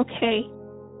that I'm okay,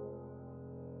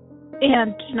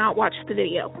 and do not watch the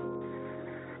video."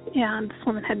 And this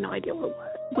woman had no idea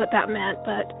what that meant,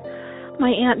 but my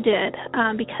aunt did,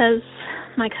 because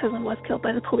my cousin was killed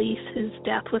by the police. His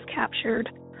death was captured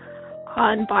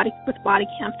with body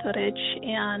cam footage,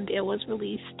 and it was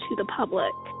released to the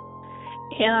public.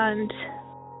 And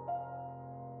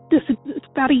this is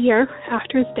about a year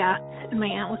after his death, and my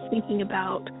aunt was thinking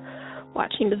about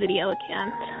watching the video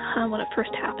again. When it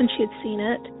first happened, she had seen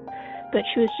it, but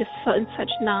she was just so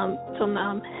numb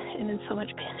and in so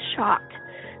much shock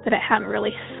that it hadn't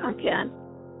really sunk in.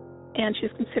 And she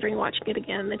was considering watching it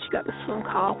again, and then she got this phone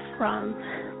call from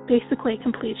basically a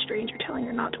complete stranger telling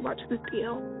her not to watch the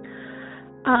video.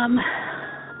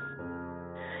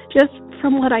 Just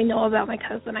from what I know about my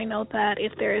cousin, I know that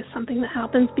if there is something that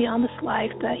happens beyond this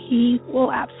life, that he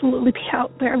will absolutely be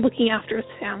out there looking after his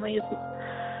family. His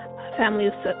family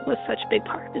was such a big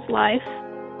part of his life.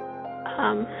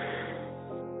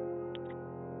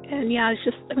 And yeah, it's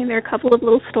just, there are a couple of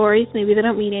little stories. Maybe they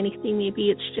don't mean anything.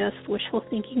 Maybe it's just wishful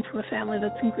thinking from a family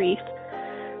that's in grief.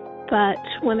 But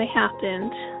when they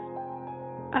happened,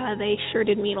 they sure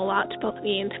did mean a lot to both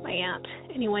me and to my aunt.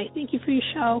 Anyway, thank you for your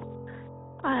show.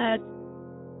 I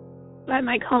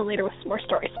might call in later with some more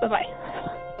stories. Bye-bye.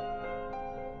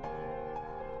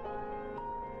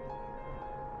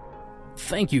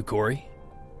 Thank you, Corey.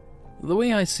 The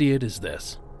way I see it is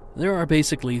this. There are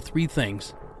basically three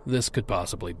things this could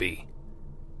possibly be.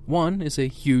 One is a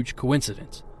huge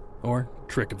coincidence, or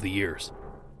trick of the ears.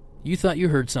 You thought you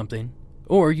heard something,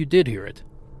 or you did hear it,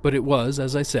 but it was,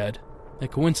 as I said, a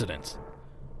coincidence.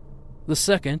 The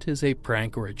second is a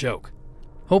prank or a joke.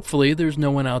 Hopefully there's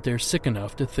no one out there sick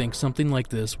enough to think something like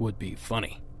this would be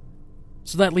funny.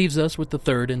 So that leaves us with the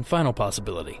third and final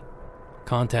possibility.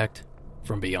 Contact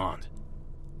from beyond.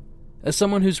 As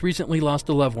someone who's recently lost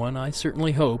a loved one, I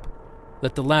certainly hope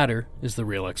that the latter is the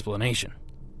real explanation.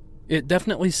 It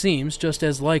definitely seems just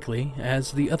as likely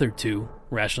as the other two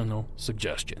rational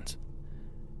suggestions.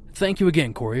 Thank you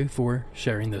again, Corey, for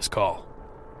sharing this call.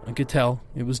 I could tell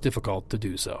it was difficult to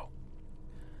do so.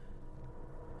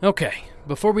 Okay,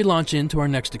 before we launch into our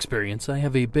next experience, I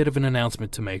have a bit of an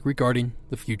announcement to make regarding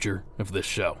the future of this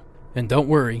show. And don't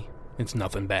worry, it's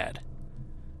nothing bad.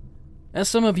 As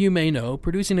some of you may know,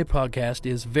 producing a podcast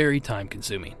is very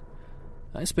time-consuming.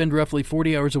 I spend roughly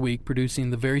 40 hours a week producing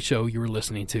the very show you are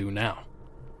listening to now.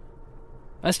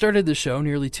 I started this show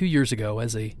nearly 2 years ago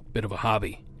as a bit of a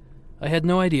hobby. I had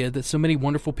no idea that so many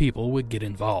wonderful people would get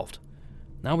involved.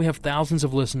 Now we have thousands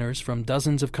of listeners from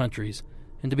dozens of countries,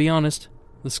 and to be honest,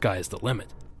 the sky is the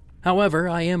limit. However,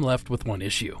 I am left with one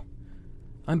issue.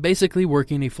 I'm basically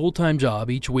working a full-time job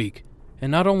each week,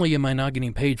 and not only am I not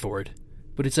getting paid for it,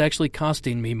 but it's actually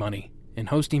costing me money in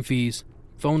hosting fees,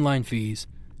 phone line fees,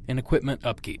 and equipment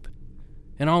upkeep.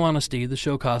 In all honesty, the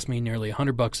show cost me nearly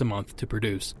 $100 a month to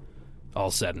produce,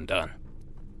 all said and done.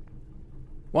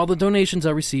 While the donations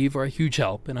I receive are a huge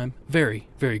help, and I'm very,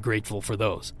 very grateful for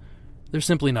those, they're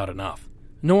simply not enough,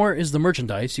 nor is the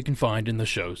merchandise you can find in the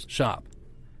show's shop.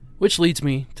 Which leads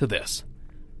me to this.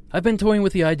 I've been toying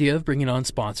with the idea of bringing on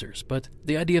sponsors, but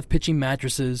the idea of pitching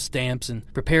mattresses, stamps,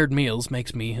 and prepared meals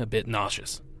makes me a bit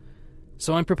nauseous.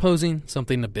 So I'm proposing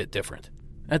something a bit different.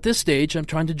 At this stage, I'm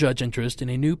trying to judge interest in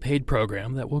a new paid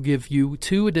program that will give you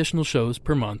 2 additional shows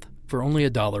per month for only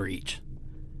 $1 each.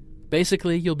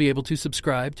 Basically, you'll be able to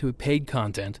subscribe to paid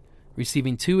content,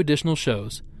 receiving 2 additional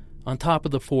shows on top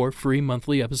of the 4 free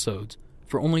monthly episodes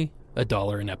for only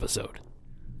 $1 an episode.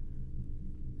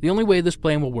 The only way this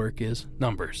plan will work is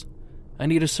numbers. I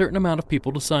need a certain amount of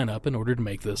people to sign up in order to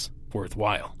make this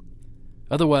worthwhile.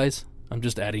 Otherwise, I'm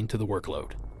just adding to the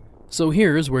workload. So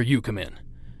here's where you come in.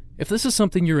 If this is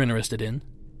something you're interested in,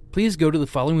 please go to the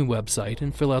following website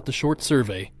and fill out the short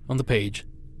survey on the page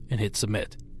and hit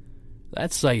submit.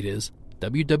 That site is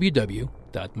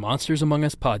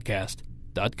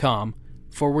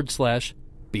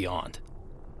www.monstersamonguspodcast.com/beyond.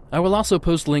 I will also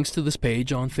post links to this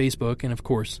page on Facebook and, of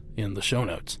course, in the show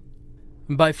notes.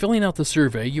 By filling out the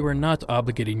survey, you are not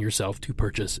obligating yourself to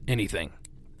purchase anything.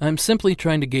 I'm simply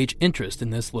trying to gauge interest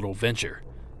in this little venture.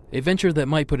 A venture that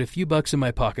might put a few bucks in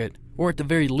my pocket, or at the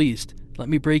very least, let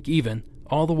me break even,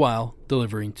 all the while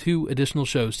delivering 2 additional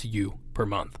shows to you per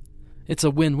month. It's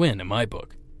a win-win in my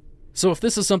book. So if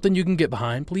this is something you can get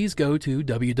behind, please go to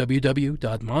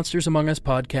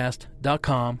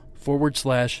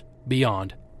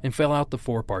www.monstersamonguspodcast.com/beyond and fill out the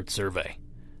 4-part survey.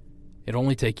 It'll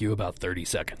only take you about 30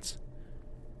 seconds.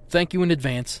 Thank you in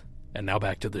advance, and now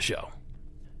back to the show.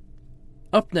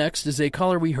 Up next is a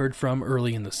caller we heard from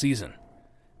early in the season.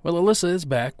 Well, Alyssa is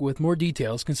back with more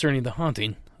details concerning the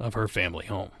haunting of her family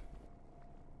home.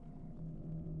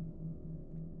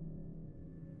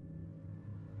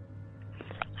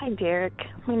 Hi, Derek.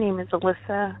 My name is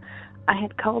Alyssa. I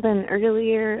had called in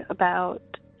earlier about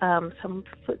some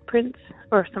footprints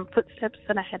or some footsteps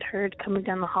that I had heard coming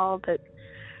down the hall that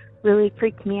really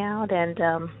freaked me out. And,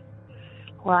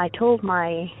 I told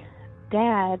my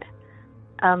dad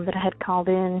that I had called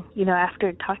in,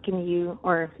 after talking to you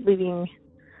or leaving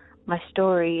my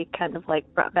story, it kind of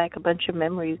brought back a bunch of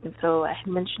memories. And so I had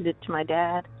mentioned it to my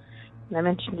dad, and I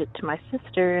mentioned it to my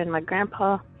sister and my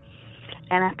grandpa.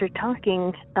 And after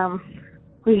talking,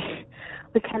 we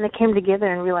kind of came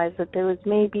together and realized that there was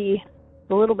maybe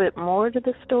a little bit more to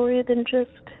the story than just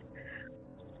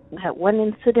that one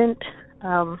incident.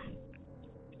 My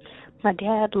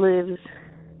dad lives,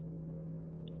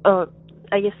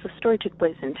 I guess the story took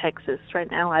place in Texas. Right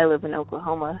now I live in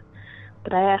Oklahoma.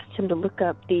 But I asked him to look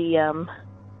up the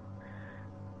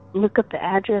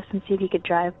address and see if he could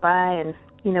drive by. And,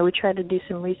 we tried to do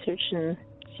some research and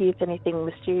see see if anything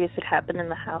mysterious had happened in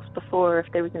the house before, or if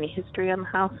there was any history on the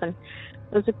house, and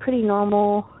it was a pretty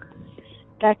normal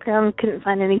background. Couldn't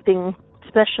find anything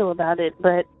special about it,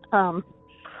 but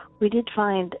we did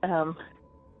find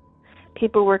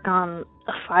paperwork on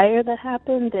a fire that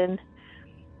happened, and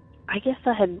I guess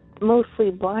I had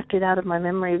mostly blocked it out of my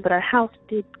memory, but our house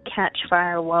did catch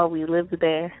fire while we lived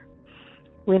there.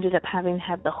 We ended up having to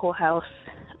have the whole house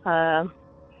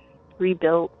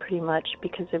rebuilt pretty much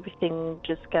because everything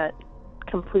just got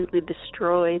completely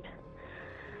destroyed.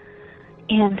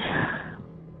 And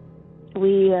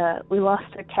we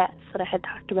lost our cats that I had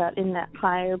talked about in that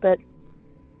fire, but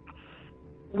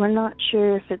we're not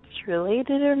sure if it's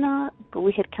related or not, but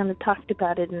we had kind of talked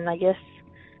about it, and I guess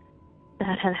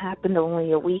that had happened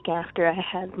only a week after I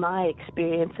had my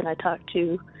experience, and I talked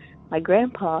to my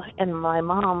grandpa and my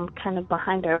mom kind of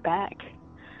behind our back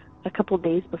a couple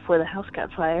days before the house got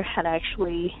fired, had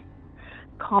actually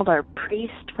called our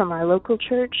priest from our local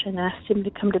church and asked him to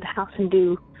come to the house and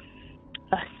do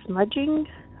a smudging.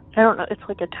 I don't know, it's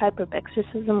like a type of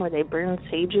exorcism where they burn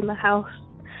sage in the house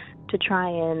to try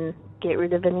and get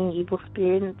rid of any evil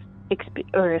spirits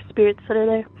that are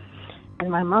there.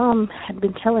 And my mom had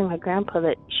been telling my grandpa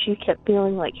that she kept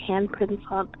feeling like handprints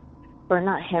on, or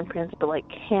not handprints, but like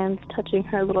hands touching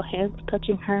her, little hands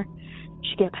touching her.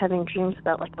 She kept having dreams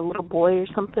about like a little boy or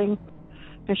something.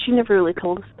 And she never really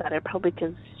told us about it, probably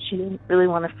because she didn't really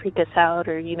want to freak us out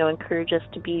or, encourage us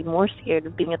to be more scared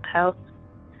of being at the house.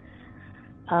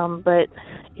 But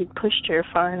it pushed her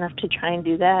far enough to try and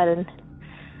do that, and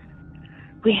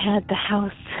we had the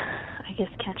house, I guess,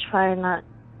 catch fire not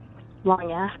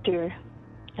long after.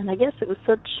 And I guess it was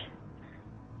such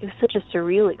a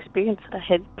surreal experience that I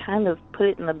had kind of put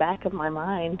it in the back of my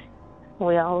mind.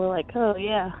 We all were like, oh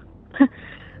yeah,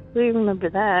 we remember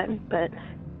that, but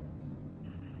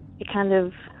it kind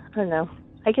of, I don't know,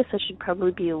 I guess I should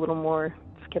probably be a little more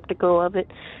skeptical of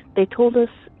it. They told us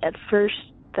at first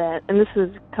that, and this is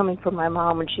coming from my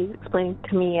mom when she's explaining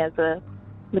to me as a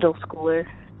middle schooler,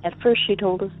 at first she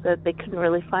told us that they couldn't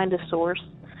really find a source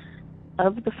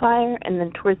of the fire, and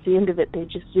then towards the end of it they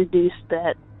just deduced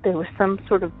that there was some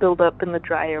sort of buildup in the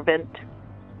dryer vent.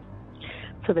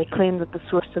 So they claimed that the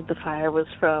source of the fire was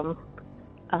from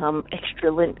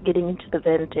extra lint getting into the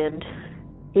vent and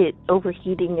it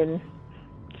overheating and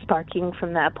sparking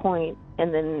from that point,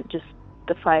 and then just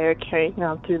the fire carrying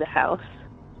on through the house.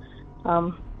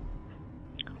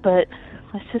 But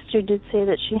my sister did say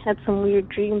that she had some weird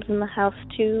dreams in the house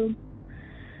too.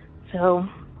 So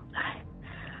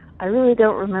I really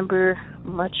don't remember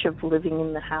much of living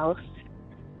in the house.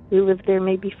 We lived there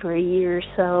maybe for a year or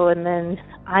so, and then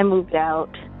I moved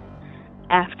out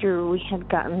after we had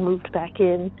gotten moved back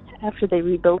in, after they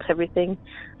rebuilt everything.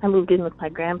 I moved in with my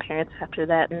grandparents after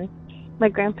that, and my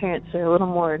grandparents are a little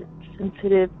more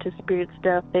sensitive to spirit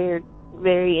stuff. They're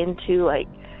very into like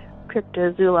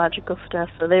cryptozoological stuff,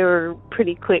 so they were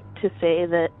pretty quick to say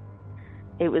that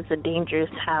it was a dangerous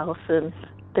house and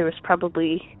there was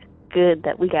probably good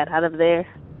that we got out of there.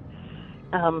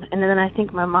 And then I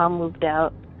think my mom moved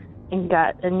out and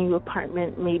got a new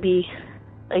apartment maybe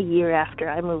a year after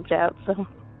I moved out. So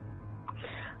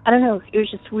I don't know, it was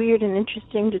just weird and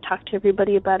interesting to talk to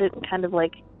everybody about it and kind of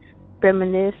like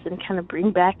reminisce and kind of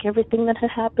bring back everything that had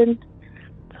happened.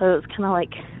 So it was kind of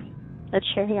like a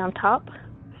cherry on top.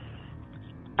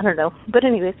 I don't know. But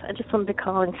anyways, I just wanted to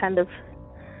call and kind of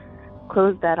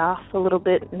close that off a little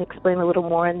bit and explain a little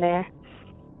more in there.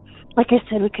 Like I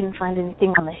said, we couldn't find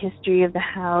anything on the history of the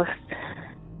house.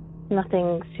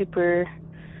 Nothing super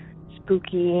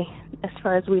spooky. As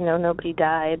far as we know, nobody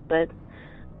died, but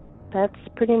that's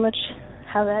pretty much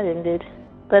how that ended.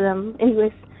 But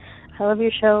anyways, I love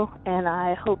your show, and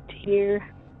I hope to hear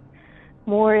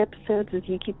more episodes as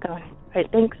you keep going. All right,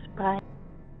 thanks. Bye.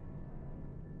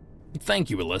 Thank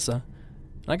you, Alyssa.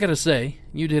 I gotta say,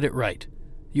 you did it right.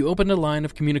 You opened a line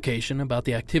of communication about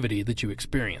the activity that you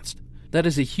experienced. That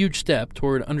is a huge step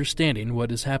toward understanding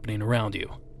what is happening around you.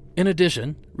 In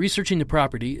addition, researching the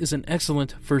property is an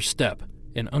excellent first step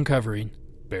in uncovering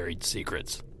buried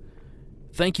secrets.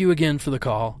 Thank you again for the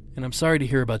call, and I'm sorry to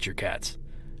hear about your cats.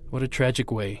 What a tragic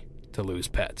way to lose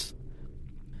pets.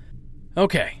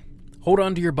 Okay, hold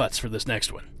on to your butts for this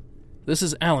next one. This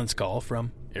is Alan's call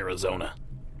from Arizona.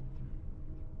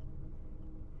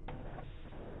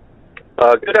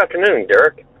 Good afternoon,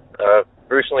 Derek.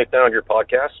 Recently found your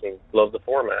podcast and love the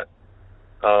format.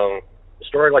 The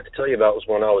story I'd like to tell you about was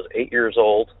when I was 8 years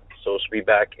old, so it's to be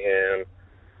back in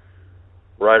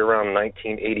right around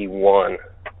 1981.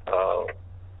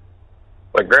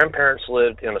 My grandparents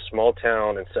lived in a small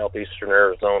town in southeastern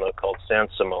Arizona called San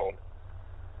Simon.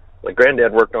 My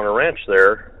granddad worked on a ranch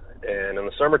there, And in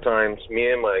the summer times,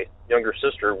 me and my younger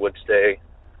sister would stay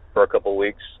for a couple of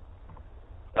weeks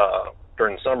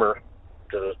during the summer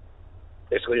to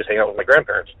basically just hang out with my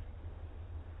grandparents.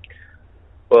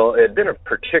 Well, it had been a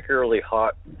particularly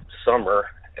hot summer,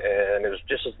 and it was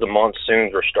just as the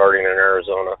monsoons were starting in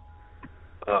Arizona.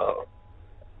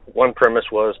 One premise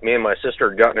was me and my sister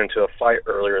had gotten into a fight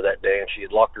earlier that day, and she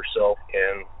had locked herself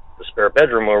in the spare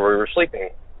bedroom where we were sleeping.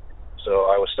 So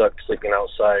I was stuck sleeping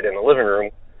outside in the living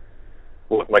room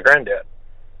with my granddad.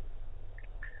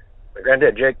 My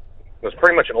granddad, Jake, was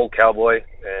pretty much an old cowboy,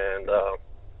 and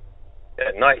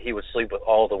at night he would sleep with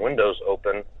all the windows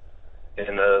open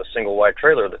in a single wide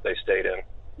trailer that they stayed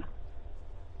in.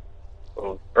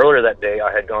 Well, earlier that day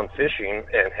I had gone fishing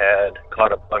and had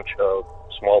caught a bunch of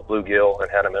small bluegill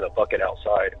and had them in a bucket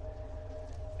outside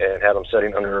and had them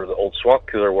sitting under the old swamp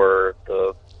cooler where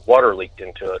the water leaked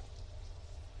into it.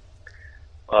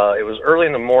 It was early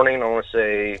in the morning, I want to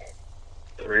say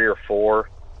 3 or 4,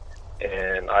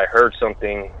 and I heard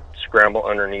something scramble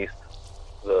underneath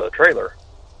the trailer,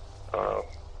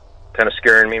 kind of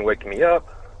scaring me, waking me up.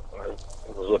 I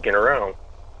was looking around.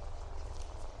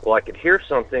 Well, I could hear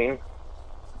something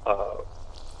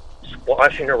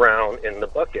splashing around in the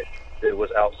bucket that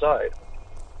was outside.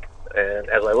 And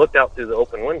as I looked out through the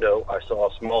open window, I saw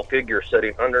a small figure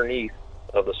sitting underneath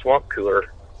of the swamp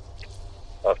cooler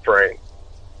frame.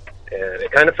 And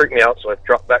it kind of freaked me out, so I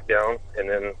dropped back down, and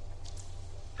then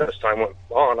as time went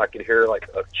on, I could hear like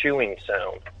a chewing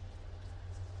sound.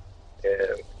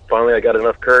 And finally I got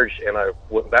enough courage, and I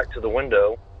went back to the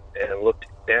window and looked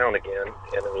down again,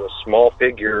 and there was a small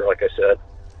figure, like I said,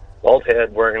 bald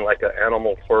head, wearing like an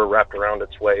animal fur wrapped around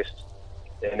its waist,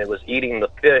 and it was eating the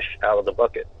fish out of the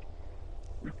bucket.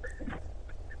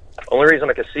 Only reason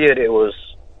I could see it, it was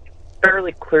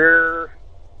fairly clear,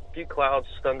 few clouds,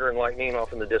 thunder and lightning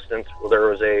off in the distance. Well, there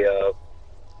was a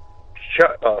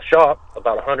shop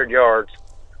about 100 yards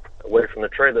away from the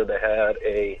trailer that had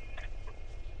a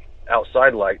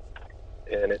outside light,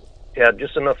 and it had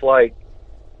just enough light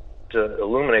to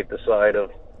illuminate the side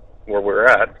of where we're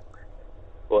at.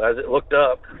 Well, as it looked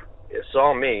up, it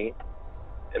saw me,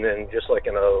 and then just like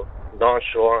in a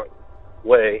nonchalant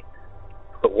way,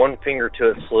 put one finger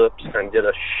to its lips and did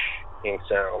a shh-ing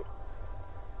sound.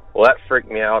 Well, that freaked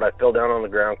me out. I fell down on the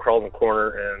ground, crawled in the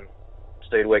corner, and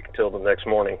stayed awake until the next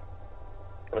morning.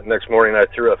 The next morning, I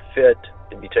threw a fit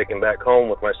to be taken back home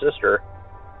with my sister,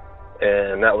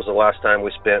 and that was the last time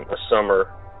we spent a summer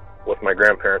with my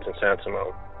grandparents in San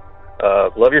Simon.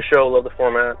 Love your show, love the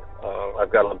format.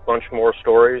 I've got a bunch more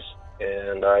stories,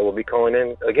 and I will be calling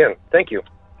in again. Thank you.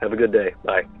 Have a good day.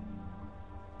 Bye.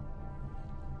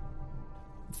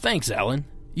 Thanks, Alan.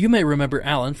 You may remember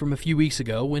Alan from a few weeks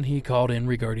ago when he called in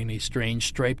regarding a strange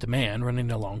striped man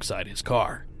running alongside his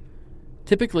car.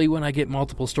 Typically, when I get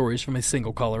multiple stories from a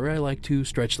single caller, I like to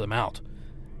stretch them out.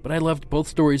 But I loved both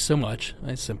stories so much,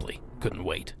 I simply couldn't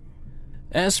wait.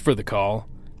 As for the call,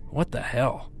 what the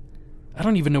hell? I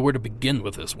don't even know where to begin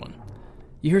with this one.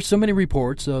 You hear so many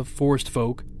reports of forest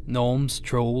folk, gnomes,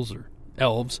 trolls, or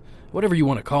elves, whatever you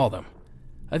want to call them.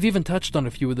 I've even touched on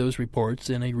a few of those reports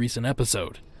in a recent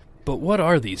episode. But what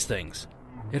are these things?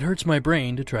 It hurts my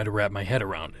brain to try to wrap my head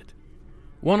around it.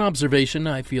 One observation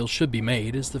I feel should be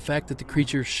made is the fact that the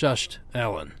creature shushed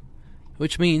Alan,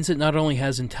 which means it not only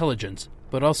has intelligence,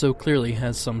 but also clearly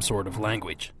has some sort of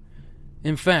language.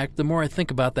 In fact, the more I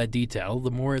think about that detail, the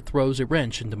more it throws a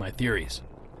wrench into my theories.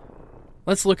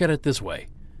 Let's look at it this way.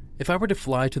 If I were to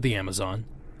fly to the Amazon,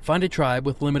 find a tribe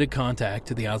with limited contact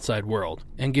to the outside world,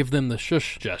 and give them the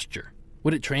shush gesture,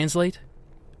 would it translate?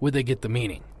 Would they get the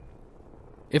meaning?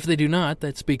 If they do not,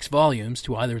 that speaks volumes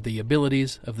to either the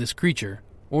abilities of this creature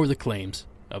or the claims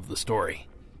of the story.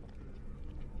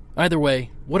 Either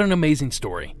way, what an amazing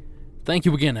story. Thank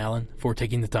you again, Alan, for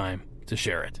taking the time to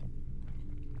share it.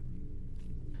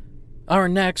 Our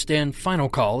next and final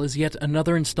call is yet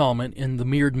another installment in the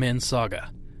Mirrored Men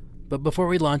saga. But before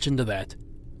we launch into that,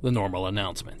 the normal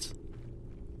announcements.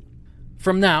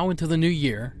 From now until the new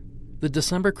year, the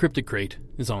December Cryptid Crate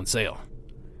is on sale.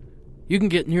 You can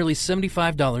get nearly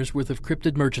 $75 worth of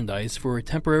cryptid merchandise for a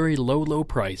temporary low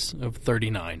price of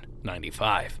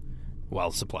 $39.95,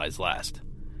 while supplies last.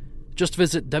 Just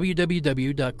visit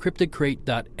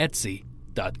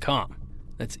www.cryptidcrate.etsy.com.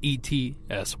 That's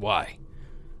ETSY.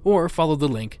 Or follow the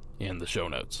link in the show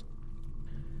notes.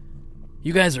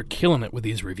 You guys are killing it with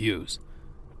these reviews.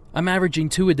 I'm averaging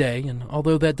 2 a day, and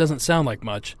although that doesn't sound like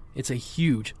much, it's a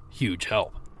huge, huge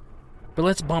help. But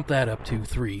let's bump that up to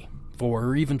 3, 4,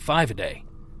 or even 5 a day.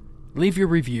 Leave your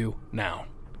review now.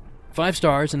 5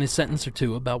 stars and a sentence or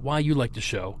two about why you like the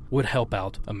show would help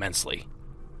out immensely.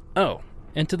 Oh,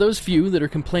 And to those few that are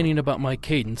complaining about my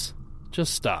cadence,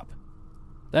 just stop.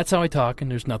 That's how I talk, and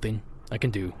there's nothing I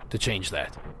can do to change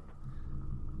that.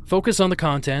 Focus on the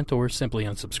content or simply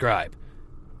unsubscribe.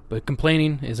 But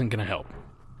complaining isn't going to help.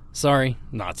 Sorry,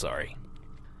 not sorry.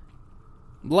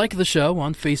 Like the show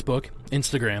on Facebook,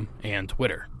 Instagram, and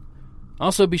Twitter.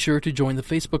 Also be sure to join the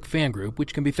Facebook fan group,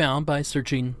 which can be found by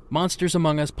searching Monsters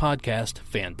Among Us Podcast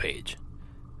fan page.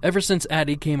 Ever since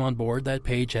Addie came on board, that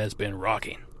page has been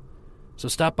rocking. So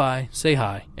stop by, say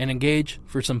hi, and engage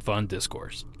for some fun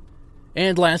discourse.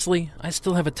 And lastly, I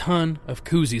still have a ton of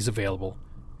koozies available,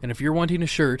 and if you're wanting a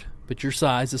shirt, but your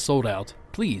size is sold out,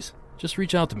 please, just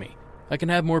reach out to me. I can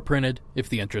have more printed if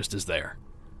the interest is there.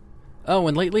 Oh,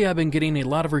 and lately I've been getting a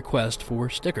lot of requests for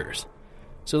stickers,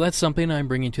 so that's something I'm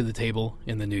bringing to the table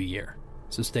in the new year,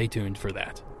 so stay tuned for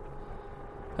that.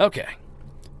 Okay,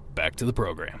 back to the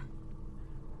program.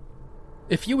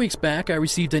 A few weeks back, I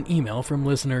received an email from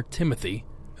listener Timothy,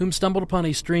 whom stumbled upon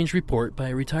a strange report by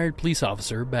a retired police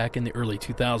officer back in the early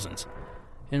 2000s,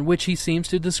 in which he seems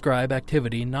to describe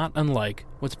activity not unlike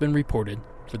what's been reported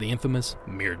for the infamous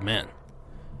Mirrored Men.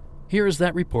 Here is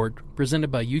that report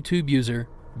presented by YouTube user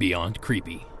Beyond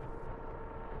Creepy.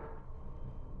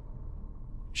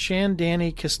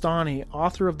 Shandani Kistani,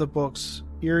 author of the books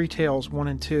Eerie Tales 1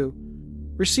 and 2,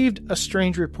 received a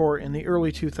strange report in the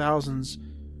early 2000s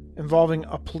involving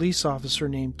a police officer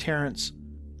named Terrence.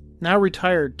 Now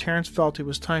retired, Terrence felt it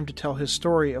was time to tell his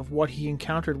story of what he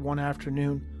encountered one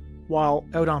afternoon while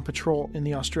out on patrol in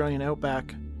the Australian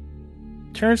outback.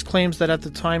 Terrence claims that at the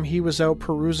time he was out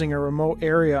perusing a remote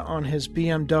area on his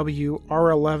BMW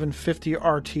R1150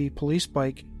 RT police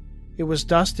bike, it was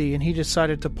dusty and he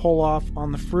decided to pull off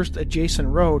on the first adjacent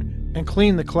road and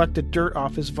clean the collected dirt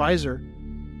off his visor.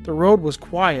 The road was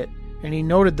quiet, and he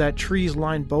noted that trees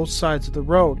lined both sides of the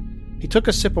road. He took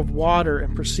a sip of water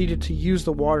and proceeded to use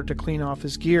the water to clean off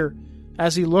his gear.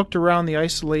 As he looked around the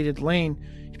isolated lane,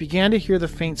 he began to hear the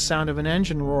faint sound of an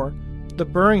engine roar. The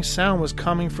burring sound was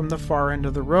coming from the far end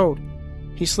of the road.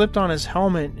 He slipped on his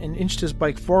helmet and inched his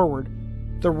bike forward.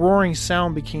 The roaring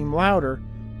sound became louder.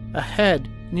 Ahead,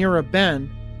 near a bend,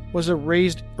 was a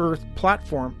raised earth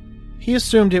platform. He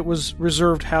assumed it was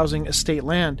reserved housing estate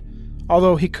land.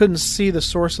 Although he couldn't see the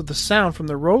source of the sound from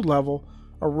the road level,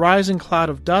 a rising cloud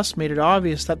of dust made it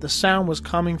obvious that the sound was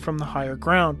coming from the higher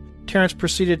ground. Terrence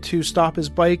proceeded to stop his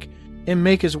bike and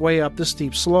make his way up the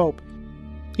steep slope.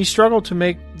 He struggled to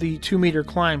make the 2-meter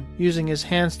climb, using his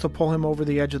hands to pull him over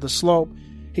the edge of the slope.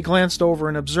 He glanced over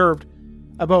and observed,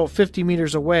 about 50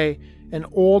 meters away, an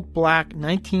old black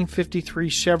 1953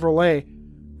 Chevrolet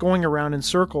going around in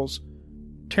circles.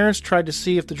 Terrence tried to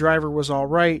see if the driver was all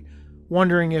right,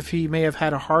 wondering if he may have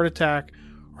had a heart attack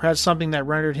or had something that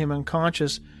rendered him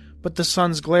unconscious, but the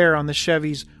sun's glare on the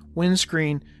Chevy's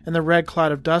windscreen and the red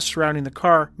cloud of dust surrounding the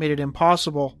car made it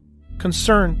impossible.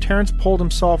 Concerned, Terrence pulled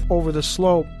himself over the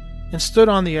slope and stood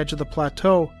on the edge of the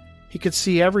plateau. He could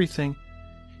see everything.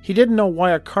 He didn't know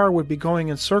why a car would be going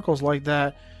in circles like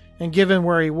that, and given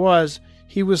where he was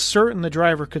certain the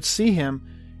driver could see him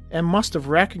and must have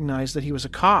recognized that he was a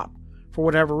cop. For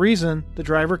whatever reason, the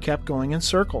driver kept going in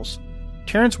circles.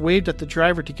 Terrence waved at the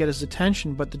driver to get his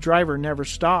attention, but the driver never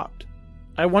stopped.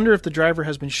 I wonder if the driver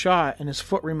has been shot and his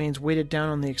foot remains weighted down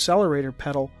on the accelerator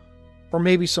pedal, or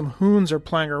maybe some hoons are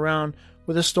playing around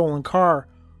with a stolen car,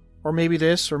 or maybe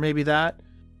this, or maybe that.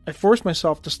 I forced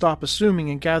myself to stop assuming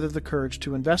and gather the courage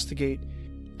to investigate.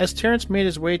 As Terrence made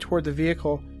his way toward the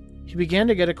vehicle, he began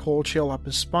to get a cold chill up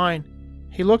his spine.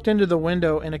 He looked into the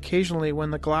window, and occasionally,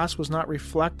 when the glass was not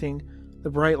reflecting the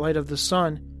bright light of the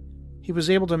sun, he was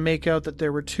able to make out that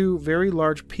there were 2 very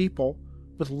large people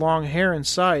with long hair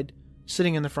inside,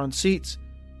 sitting in the front seats.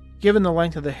 Given the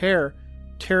length of the hair,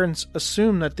 Terrence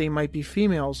assumed that they might be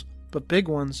females, but big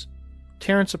ones.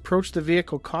 Terrence approached the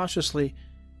vehicle cautiously,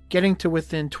 getting to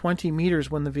within 20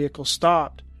 meters when the vehicle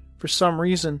stopped. For some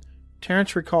reason,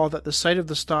 Terrence recalled that the sight of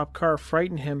the stopped car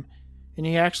frightened him, and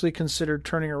he actually considered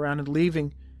turning around and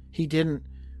leaving. He didn't.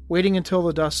 Waiting until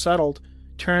the dust settled,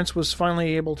 Terrence was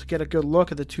finally able to get a good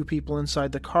look at the 2 people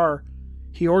inside the car.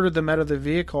 He ordered them out of the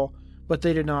vehicle, but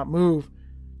they did not move.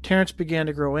 Terrence began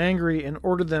to grow angry and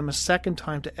ordered them a second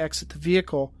time to exit the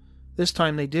vehicle. This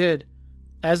time they did.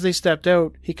 As they stepped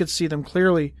out, he could see them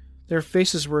clearly. Their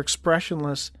faces were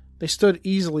expressionless. They stood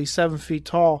easily 7 feet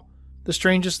tall. The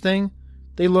strangest thing?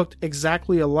 They looked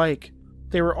exactly alike.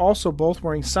 They were also both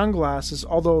wearing sunglasses,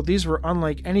 although these were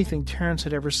unlike anything Terrence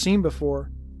had ever seen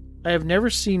before. I have never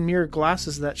seen mirrored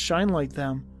glasses that shine like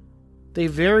them. They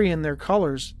vary in their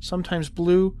colors, sometimes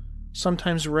blue,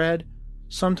 sometimes red,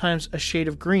 sometimes a shade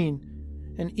of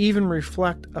green, and even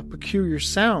reflect a peculiar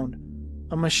sound.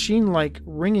 a machine-like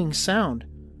ringing sound.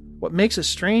 What makes it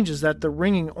strange is that the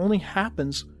ringing only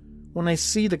happens when I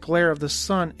see the glare of the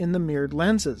sun in the mirrored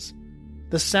lenses.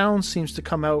 The sound seems to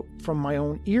come out from my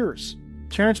own ears.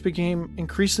 Terrence became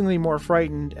increasingly more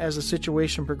frightened as the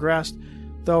situation progressed.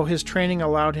 Though his training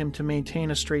allowed him to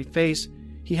maintain a straight face,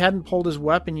 he hadn't pulled his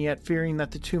weapon yet, fearing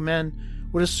that the two men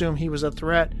would assume he was a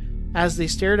threat. As they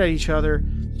stared at each other,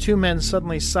 the two men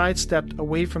suddenly sidestepped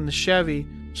away from the Chevy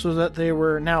so that they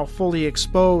were now fully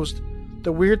exposed.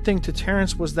 The weird thing to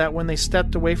Terrence was that when they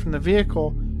stepped away from the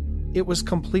vehicle, it was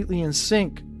completely in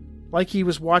sync, like he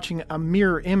was watching a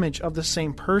mirror image of the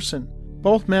same person.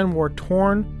 Both men wore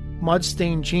torn,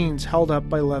 mud-stained jeans held up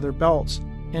by leather belts,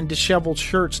 and disheveled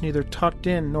shirts neither tucked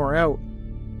in nor out.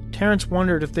 Terrence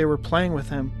wondered if they were playing with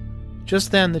him.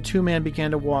 Just then, the two men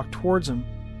began to walk towards him,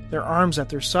 their arms at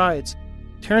their sides.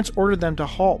 Terrence ordered them to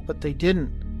halt, but they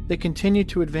didn't. They continued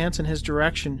to advance in his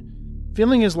direction.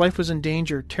 Feeling his life was in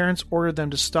danger, Terrence ordered them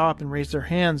to stop and raise their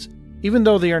hands. Even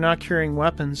though they are not carrying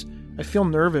weapons, I feel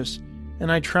nervous,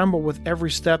 and I tremble with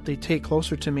every step they take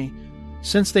closer to me.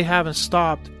 Since they haven't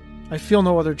stopped, I feel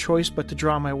no other choice but to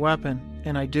draw my weapon,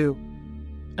 and I do.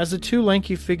 As the two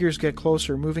lanky figures get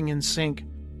closer, moving in sync,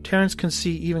 Terrence can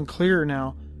see even clearer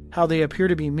now how they appear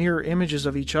to be mirror images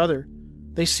of each other.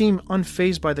 They seem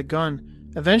unfazed by the gun.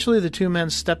 Eventually the two men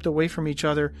stepped away from each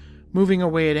other, moving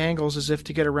away at angles as if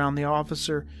to get around the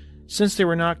officer. Since they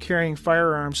were not carrying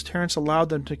firearms, Terrence allowed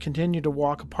them to continue to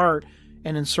walk apart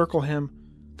and encircle him.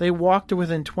 They walked to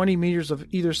within 20 meters of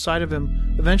either side of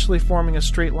him, eventually forming a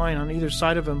straight line on either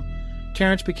side of him.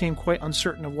 Terrence became quite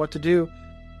uncertain of what to do.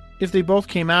 If they both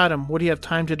came at him, would he have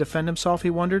time to defend himself, he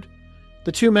wondered?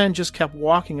 The two men just kept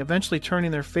walking, eventually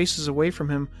turning their faces away from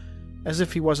him, as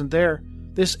if he wasn't there.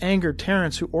 This angered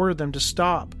Terrence, who ordered them to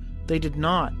stop. They did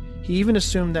not. He even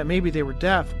assumed that maybe they were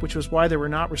deaf, which was why they were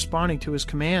not responding to his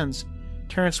commands.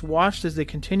 Terrence watched as they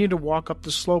continued to walk up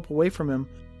the slope away from him.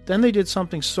 Then they did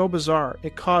something so bizarre,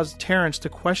 it caused Terrence to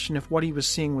question if what he was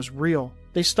seeing was real.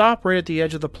 They stop right at the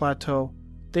edge of the plateau.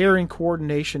 They are in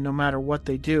coordination no matter what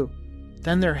they do.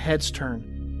 Then their heads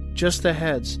turn. Just the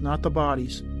heads, not the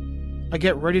bodies. I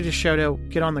get ready to shout out,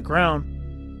 "Get on the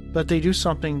ground," but they do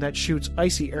something that shoots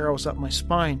icy arrows up my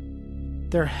spine.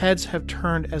 Their heads have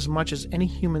turned as much as any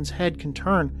human's head can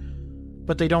turn,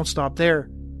 but they don't stop there.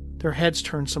 Their heads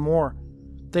turn some more.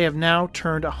 They have now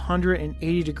turned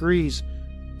 180 degrees,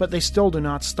 but they still do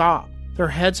not stop. Their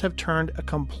heads have turned a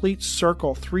complete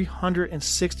circle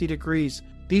 360 degrees.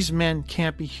 These men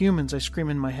can't be humans, I scream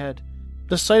in my head.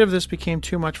 The sight of this became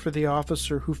too much for the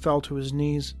officer, who fell to his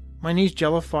knees. My knees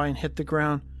jellify and hit the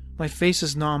ground. My face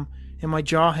is numb, and my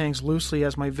jaw hangs loosely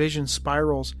as my vision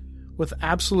spirals. With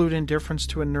absolute indifference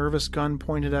to a nervous gun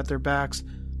pointed at their backs,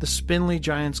 the spindly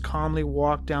giants calmly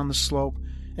walk down the slope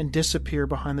and disappear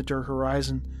behind the dirt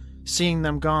horizon. Seeing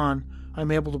them gone, I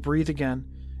am able to breathe again.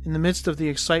 In the midst of the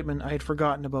excitement, I had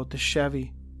forgotten about the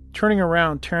Chevy. Turning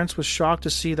around, Terrence was shocked to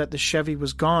see that the Chevy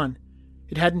was gone.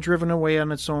 It hadn't driven away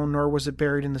on its own, nor was it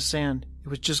buried in the sand. It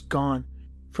was just gone.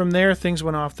 From there, things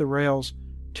went off the rails.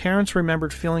 Terrence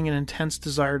remembered feeling an intense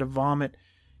desire to vomit.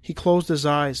 He closed his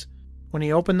eyes. When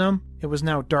he opened them, it was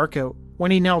now dark out.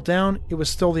 When he knelt down, it was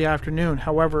still the afternoon.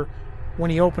 However,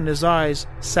 when he opened his eyes,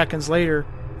 seconds later,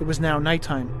 it was now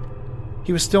nighttime.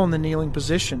 He was still in the kneeling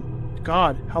position.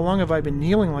 God, how long have I been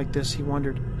kneeling like this, he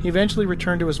wondered. He eventually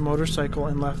returned to his motorcycle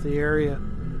and left the area.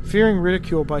 Fearing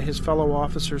ridicule by his fellow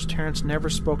officers, Terrence never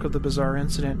spoke of the bizarre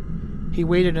incident. He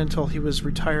waited until he was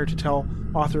retired to tell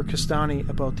Author Castani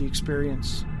about the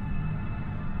experience.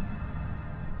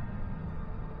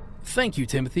 Thank you,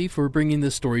 Timothy, for bringing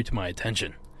this story to my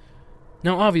attention.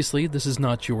 Now, obviously, this is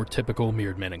not your typical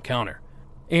Mirrored Men encounter.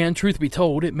 And truth be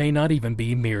told, it may not even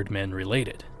be Mirrored Men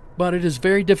related. But it is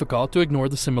very difficult to ignore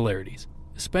the similarities,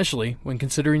 especially when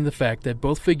considering the fact that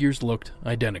both figures looked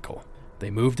identical. They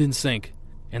moved in sync,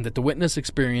 and that the witness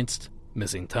experienced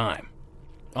missing time.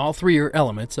 All three are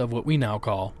elements of what we now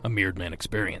call a Mirrored Man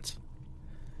experience.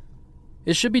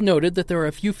 It should be noted that there are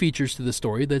a few features to the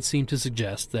story that seem to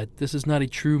suggest that this is not a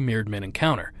true Mirrored Man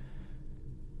encounter.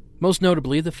 Most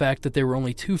notably, the fact that there were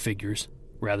only two figures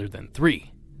rather than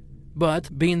three.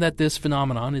 But, being that this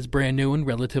phenomenon is brand new and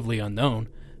relatively unknown,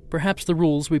 perhaps the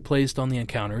rules we placed on the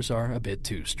encounters are a bit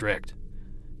too strict.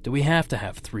 Do we have to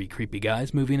have three creepy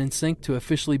guys moving in sync to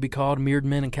officially be called a Mirrored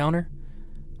Man encounter?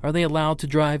 Are they allowed to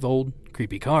drive old,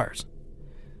 creepy cars?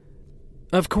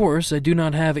 Of course, I do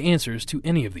not have answers to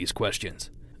any of these questions,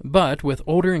 but with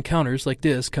older encounters like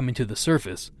this coming to the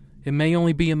surface, it may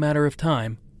only be a matter of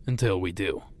time until we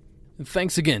do.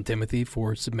 Thanks again, Timothy,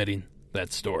 for submitting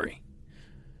that story.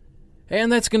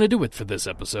 And that's going to do it for this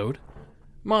episode.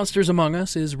 Monsters Among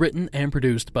Us is written and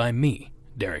produced by me,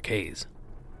 Derek Hayes.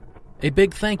 A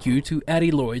big thank you to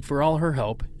Addie Lloyd for all her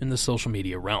help in the social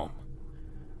media realm.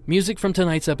 Music from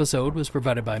tonight's episode was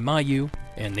provided by Mayu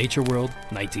and Nature World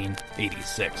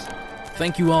 1986.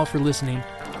 Thank you all for listening.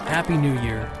 Happy New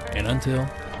Year, and until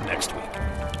next week.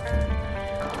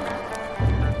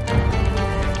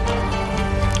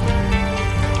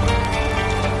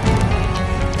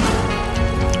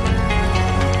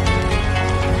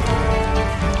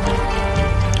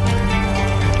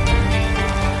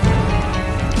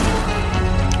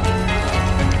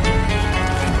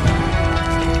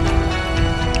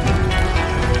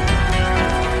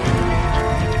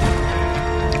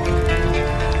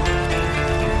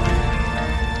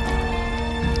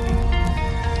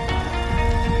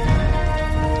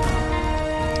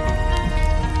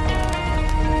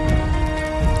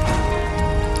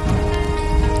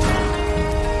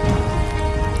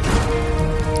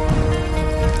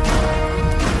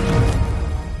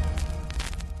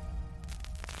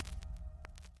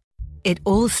 It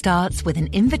all starts with an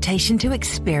invitation to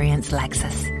experience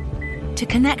Lexus, to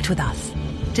connect with us,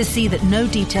 to see that no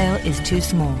detail is too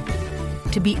small,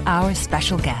 to be our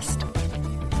special guest.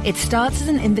 It starts as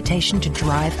an invitation to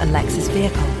drive a Lexus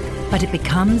vehicle, but it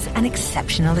becomes an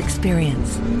exceptional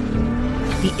experience.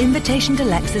 The Invitation to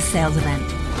Lexus sales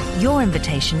event. Your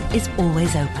invitation is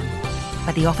always open,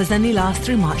 but the offers only last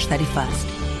through March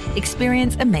 31st.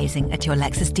 Experience amazing at your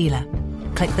Lexus dealer.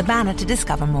 Click the banner to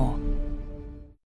discover more.